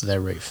stuck to their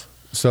roof.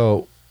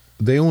 So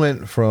they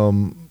went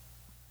from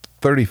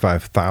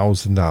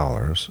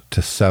 $35,000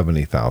 to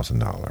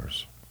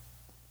 $70,000.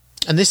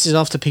 And this is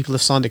after people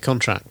have signed a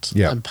contract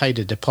and paid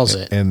a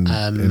deposit. And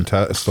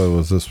Tesla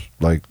was this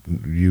like,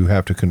 you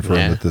have to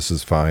confirm that this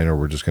is fine, or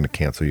we're just going to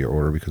cancel your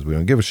order because we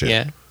don't give a shit.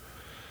 Yeah.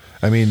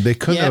 I mean, they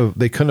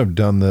couldn't have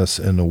done this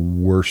in the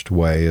worst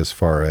way as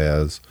far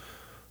as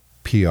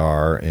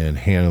PR and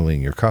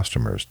handling your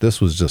customers. This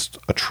was just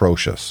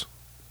atrocious,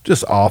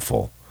 just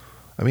awful.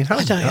 I mean, how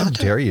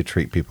dare you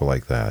treat people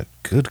like that?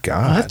 Good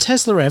God! Have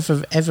Tesla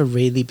ever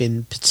really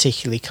been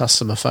particularly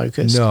customer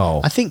focused?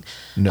 No, I think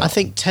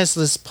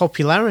Tesla's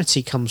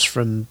popularity comes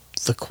from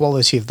the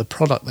quality of the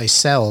product they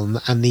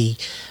sell and the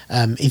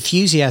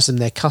enthusiasm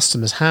their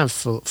customers have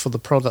for the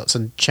products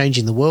and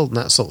changing the world and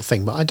that sort of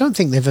thing. But I don't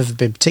think they've ever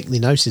been particularly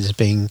noticed as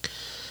being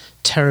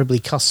terribly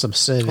customer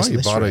service. Oh,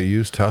 you bought a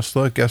used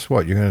Tesla? Guess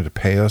what? You're going to have to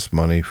pay us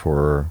money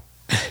for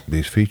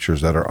these features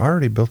that are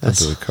already built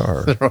into the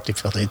car. They're already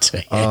built into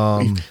it.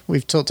 Yeah.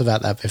 We've talked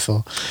about that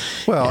before.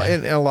 Well,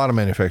 and a lot of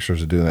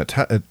manufacturers are doing that.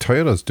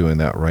 Toyota's doing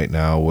that right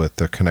now with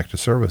their connected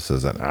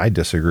services, and I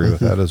disagree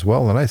with that as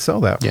well, and I sell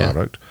that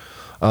product.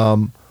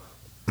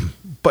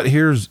 But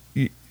here's,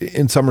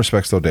 in some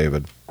respects though,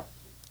 David,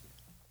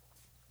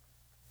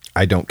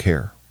 I don't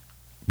care,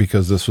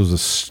 because this was a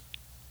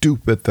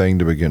stupid thing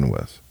to begin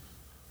with.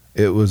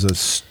 It was a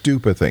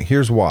stupid thing.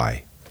 Here's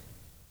why.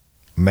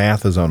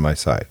 Math is on my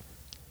side.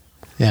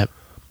 Yeah.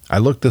 I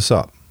looked this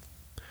up.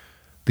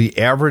 The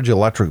average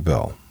electric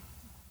bill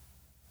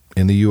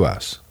in the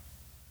U.S.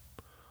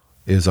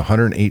 is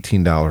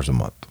 $118 a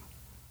month.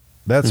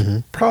 That's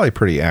probably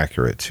pretty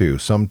accurate, too.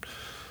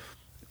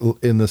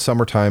 In the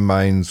summertime,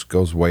 mine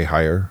goes way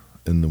higher.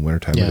 In the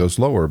wintertime, it goes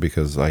lower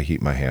because I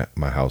heat my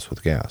house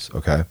with gas,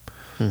 okay?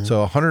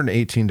 So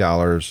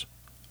 $118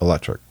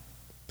 electric.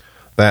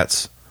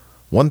 That's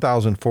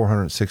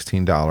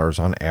 $1,416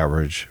 on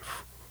average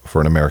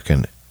for an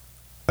American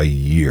a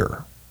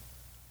year.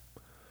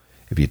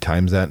 If you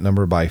times that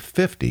number by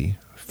 50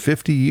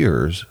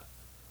 years,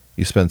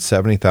 you spend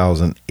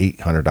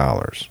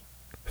 $70,800.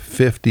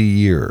 50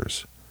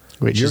 years.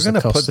 Which You're going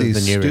to put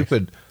these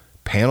stupid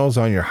panels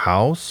on your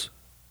house?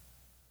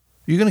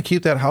 You're going to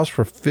keep that house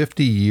for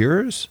 50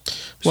 years?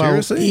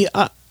 Seriously?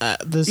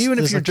 Even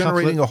if you're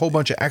generating a whole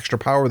bunch of extra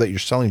power that you're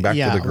selling back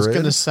to the grid? I was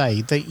going to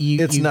say that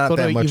you've got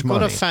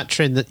to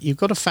factor in that. You've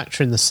got to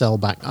factor in the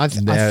sellback. I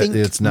think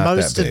it's not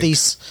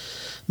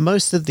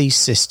most of these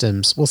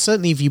systems. Well,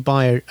 certainly if you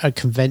buy a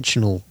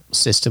conventional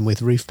system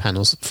with roof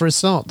panels, for a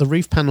start, the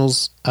roof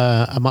panels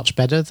are much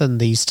better than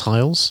these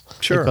tiles.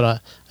 Sure,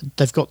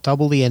 they've got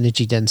double the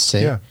energy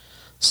density. Yeah.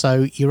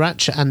 So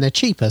and they're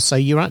cheaper. So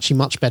you're actually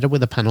much better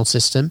with a panel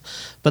system.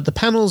 But the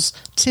panels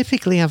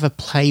typically have a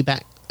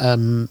playback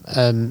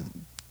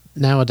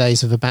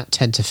nowadays of about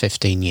 10 to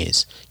 15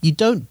 years. You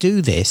don't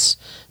do this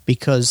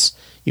because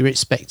you're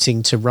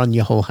expecting to run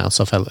your whole house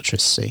off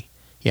electricity.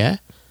 Yeah?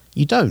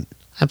 You don't.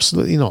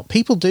 Absolutely not.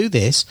 People do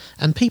this,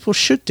 and people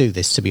should do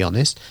this, to be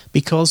honest,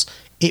 because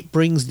it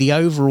brings the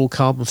overall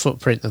carbon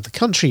footprint of the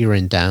country you're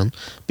in down,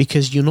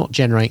 because you're not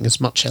generating as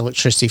much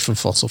electricity from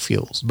fossil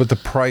fuels. But the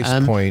price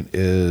point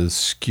is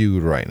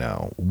skewed right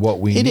now. What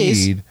we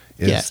need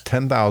is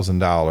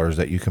 $10,000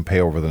 that you can pay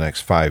over the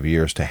next 5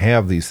 years to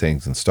have these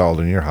things installed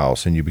in your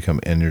house, and you become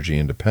energy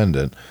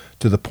independent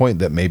to the point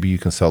that maybe you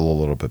can sell a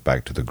little bit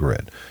back to the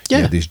grid. Yeah.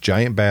 You have these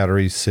giant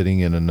batteries sitting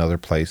in another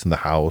place in the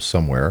house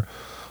somewhere.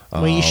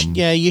 Well, you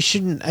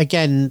shouldn't.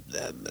 Again,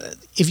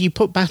 if you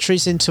put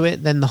batteries into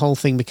it, then the whole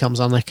thing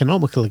becomes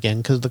uneconomical again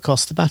because of the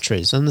cost of the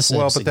batteries and the servicing.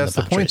 Well, but that's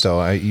the point,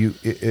 though.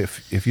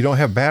 If you don't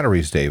have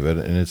batteries, David,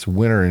 and it's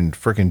winter in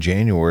frickin'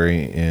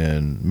 January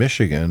in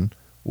Michigan,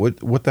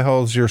 what the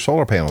hell is your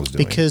solar panels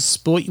doing? Because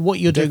what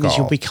you're doing is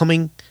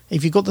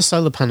if you've got the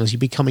solar panels, you're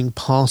becoming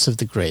part of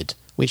the grid,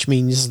 which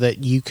means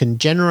that you can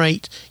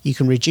generate, you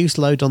can reduce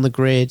load on the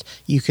grid,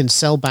 you can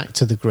sell back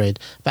to the grid.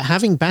 But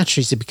having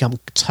batteries to become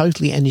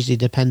totally energy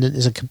dependent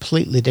is a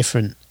completely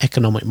different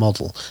economic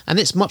model. And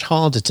it's much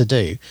harder to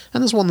do.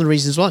 And that's one of the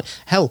reasons why,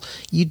 hell,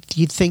 you'd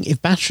think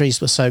if batteries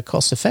were so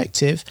cost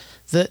effective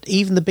that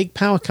even the big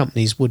power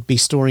companies would be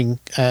storing,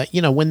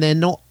 when they're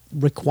not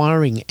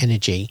requiring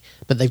energy,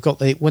 but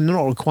when they're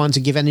not required to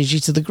give energy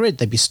to the grid,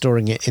 they'd be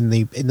storing it in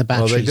the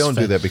batteries. Well, they don't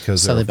do that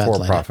because they're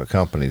for-profit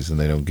companies and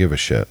they don't give a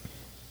shit.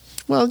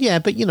 Well, yeah,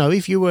 but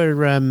if you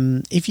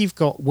were if you've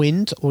got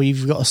wind or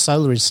you've got a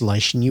solar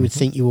installation, you would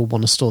think you will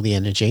want to store the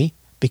energy,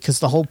 because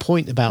the whole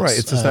point about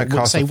it's not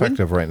cost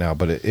effective right now,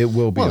 but it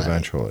will be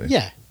eventually.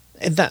 Yeah.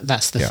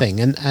 That's the thing,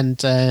 and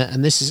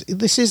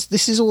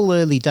this is all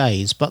early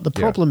days. But the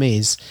problem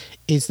is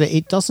that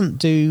it doesn't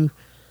do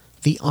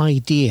the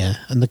idea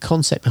and the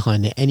concept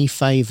behind it any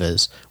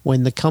favors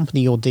when the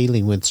company you're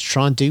dealing with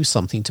try and do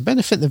something to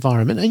benefit the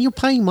environment, and you're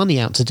paying money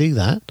out to do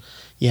that.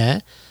 Yeah,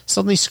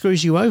 suddenly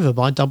screws you over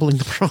by doubling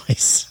the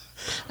price.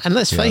 And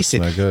let's face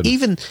it,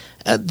 even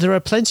there are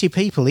plenty of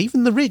people,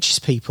 even the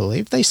richest people,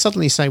 if they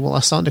suddenly say, well,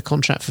 I signed a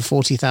contract for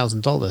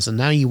 $40,000 and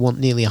now you want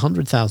nearly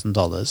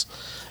 $100,000,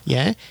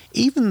 yeah,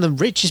 even the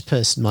richest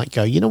person might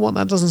go, you know what,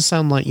 that doesn't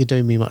sound like you're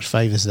doing me much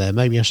favors there.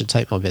 Maybe I should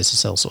take my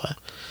business elsewhere.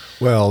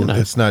 Well,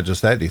 it's not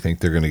just that. Do you think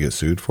they're going to get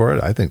sued for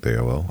it? I think they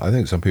will. I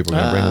think some people are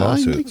going to bring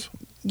lawsuits.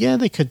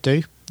 They could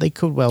do. They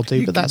could well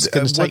do, but that's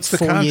going to take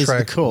 4 years of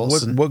the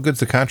course. What good's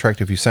the contract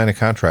if you sign a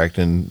contract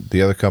and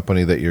the other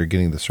company that you're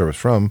getting the service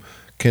from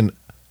can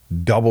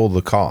double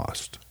the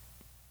cost?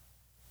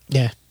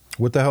 Yeah.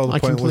 What the hell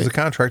was the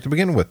contract to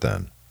begin with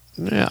then?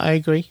 Yeah, I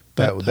agree.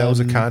 But that was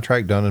a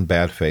contract done in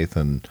bad faith,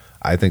 and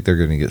I think they're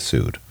going to get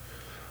sued.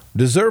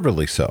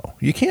 Deservedly so.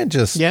 You can't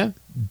just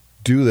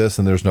do this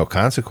and there's no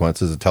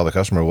consequences and tell the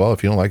customer, well,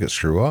 if you don't like it,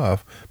 screw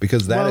off,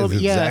 because that is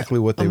exactly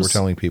what they were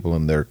telling people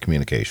in their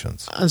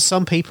communications. And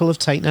some people have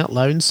taken out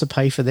loans to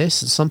pay for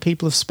this, and some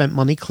people have spent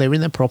money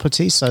clearing their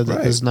property so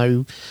that there's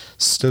no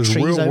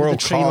trees over the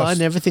tree line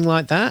and everything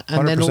like that.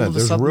 And 100%. then all of a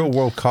sudden, there's real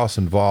world costs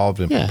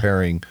involved in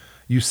preparing.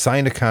 You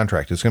signed a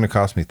contract. It's going to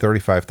cost me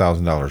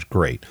 $35,000.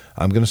 Great.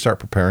 I'm going to start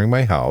preparing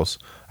my house.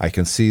 I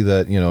can see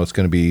that, it's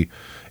going to be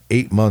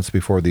 8 months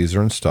before these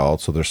are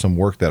installed, so there's some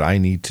work that I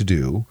need to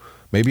do.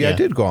 Maybe I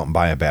did go out and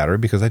buy a battery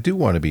because I do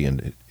want to be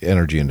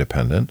energy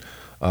independent.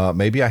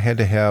 Maybe I had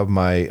to have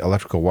my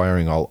electrical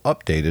wiring all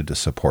updated to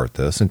support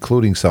this,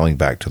 including selling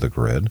back to the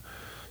grid.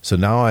 So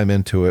now I'm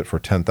into it for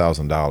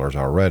 $10,000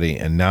 already,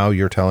 and now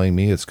you're telling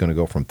me it's going to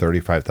go from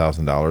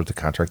 $35,000, the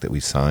contract that we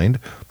signed,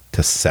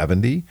 to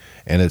 $70,000,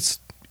 and it's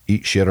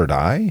eat shit or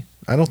die?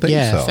 I don't think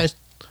so.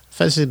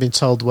 First they've been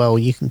told, well,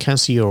 you can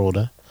cancel your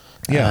order.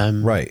 Yeah,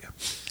 right.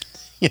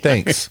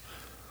 Thanks.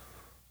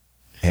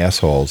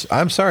 Assholes.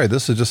 I'm sorry,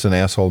 this is just an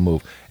asshole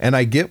move. And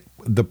I get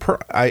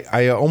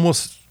I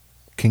almost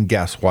can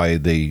guess why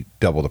they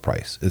double the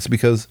price. It's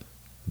because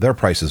their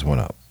prices went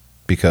up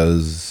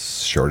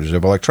because shortage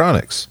of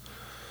electronics.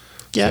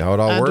 Yeah, see how it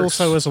all and works?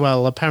 Also as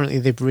well, apparently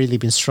they've really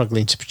been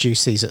struggling to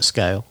produce these at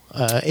scale.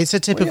 It's a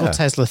typical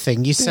Tesla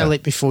thing. You sell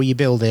it before you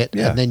build it,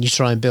 and then you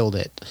try and build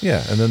it.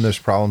 Yeah, and then there's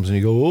problems, and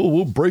you go, oh,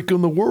 we'll break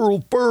in the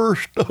world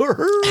first.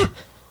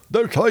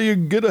 That's how you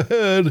get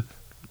ahead.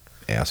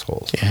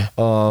 Assholes. Yeah.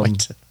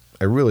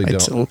 I really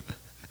don't.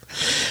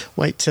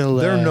 Wait till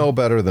they're no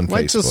better than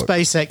wait Facebook. till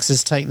SpaceX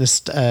has taken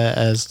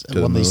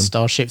one of these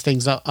Starship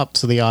things up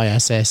to the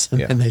ISS,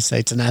 and then they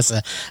say to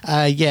NASA,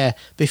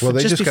 before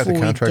they just got the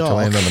contract to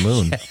land on the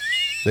moon.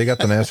 They got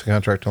the NASA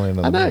contract to land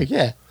on the moon. I know,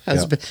 yeah.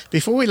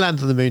 Before we land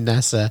on the moon,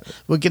 NASA,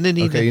 we're going to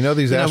need. Okay,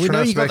 these astronauts we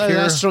know you got back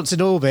those here. Astronauts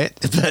in orbit,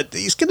 but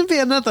it's going to be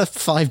another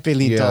 $5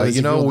 billion.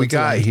 Yeah, we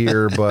got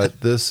here,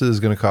 but this is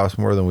going to cost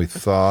more than we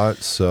thought.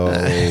 So,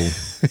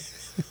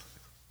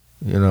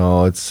 we're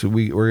going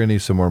to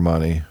need some more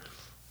money.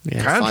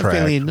 Yeah, contract.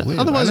 $5 billion.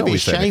 Otherwise, it'd be a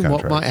shame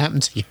what might happen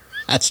to your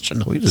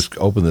astronauts. We just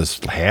open this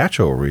hatch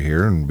over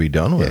here and be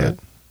done with it.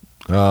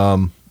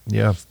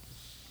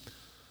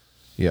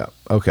 Yeah.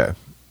 Okay.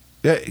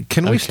 Yeah.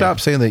 Can we stop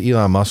saying that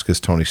Elon Musk is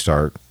Tony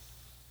Stark?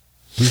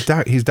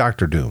 He's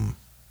Dr. Doom.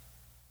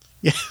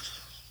 Yeah.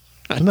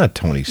 I'm not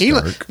Tony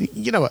Stark.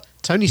 You know what?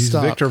 Tony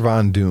Stark. Victor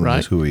Von Doom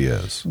is who he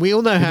is. We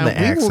all know how the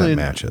accent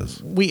matches.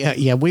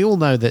 We all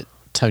know that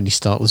Tony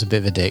Stark was a bit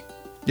of a dick.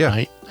 Yeah.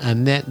 Right?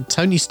 And then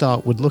Tony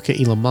Stark would look at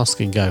Elon Musk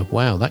and go,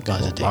 wow, that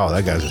guy's a dick. Wow,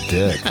 that guy's a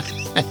dick.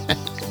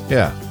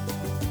 Yeah.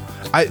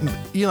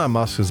 Elon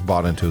Musk has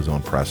bought into his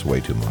own press way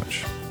too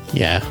much.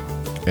 Yeah.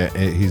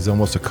 He's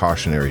almost a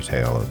cautionary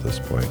tale at this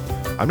point.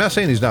 I'm not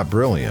saying he's not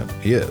brilliant.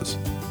 He is.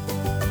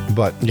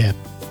 But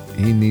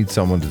he needs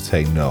someone to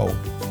say no.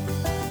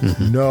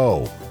 Mm-hmm.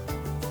 No.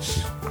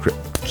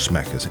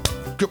 Smack his head.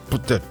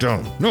 Put that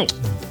down. No.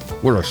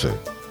 What did I say?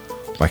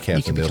 My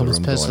cat's in the other room. You can become his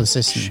personal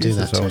assistant and do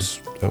that too.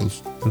 I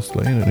was just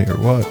laying in here.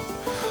 What?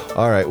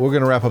 All right, we're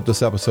going to wrap up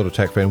this episode of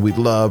Tech Fan. We'd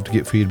love to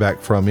get feedback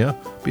from you.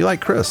 Be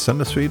like Chris.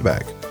 Send us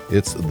feedback.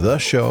 It's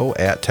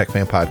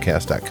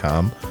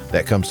theshow@techfanpodcast.com.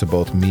 That comes to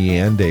both me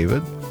and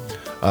David.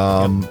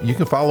 You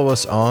can follow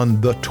us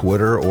on the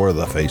Twitter or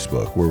the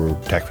Facebook. We're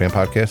Tech Fan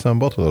Podcast on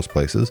both of those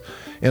places.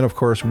 And, of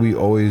course, we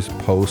always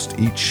post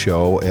each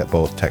show at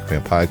both Tech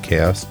Fan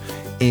Podcast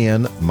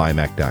and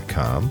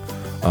mymac.com.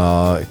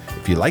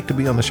 If you'd like to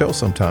be on the show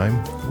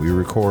sometime, we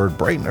record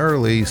bright and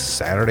early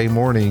Saturday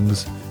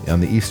mornings on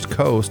the East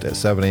Coast at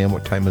 7 a.m.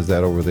 What time is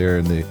that over there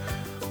in the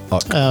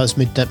it's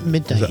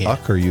midday is it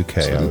here. UK?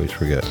 I always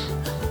forget.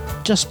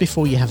 just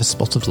before you have a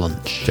spot of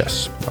lunch.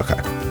 Yes. Okay.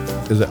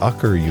 Is it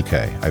UK or UK?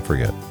 I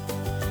forget.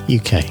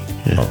 UK.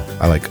 Yeah. Oh,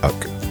 I like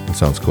UK. It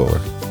sounds cooler.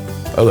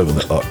 I live in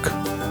the UK.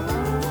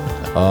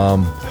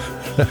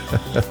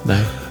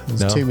 No,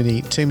 there's No? too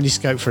many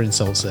scope for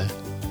insults there.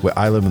 Well,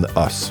 I live in the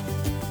US.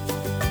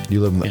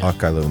 You live in the Yeah.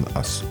 UK. I live in the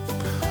US.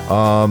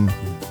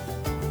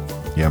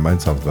 Yeah, mine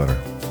sounds better.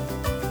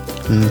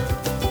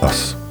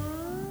 Us.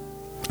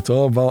 It's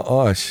all about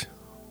us.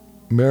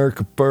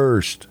 America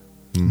first.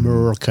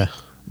 America.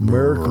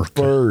 America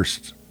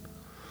first.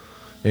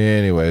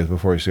 Anyways,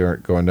 before we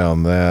start going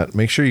down that,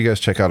 make sure you guys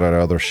check out our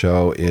other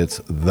show.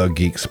 It's The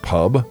Geeks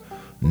Pub.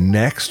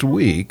 Next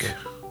week,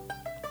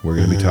 we're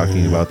going to be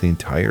talking about the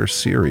entire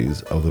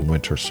series of The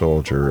Winter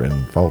Soldier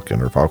and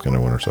Falcon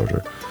and Winter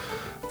Soldier.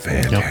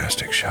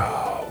 Fantastic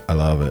show. I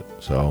love it.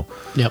 So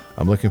Yep.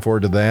 I'm looking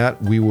forward to that.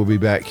 We will be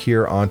back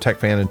here on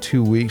TechFan in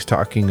 2 weeks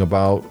talking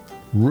about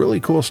really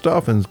cool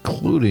stuff,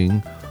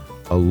 including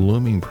a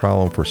looming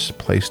problem for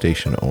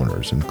PlayStation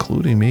owners,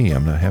 including me.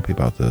 I'm not happy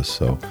about this.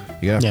 So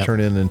you have to turn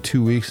in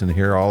 2 weeks and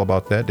hear all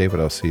about that. David,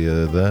 I'll see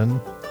you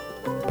then.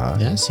 Bye.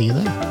 Yeah, see you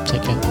then.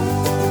 Take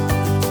care.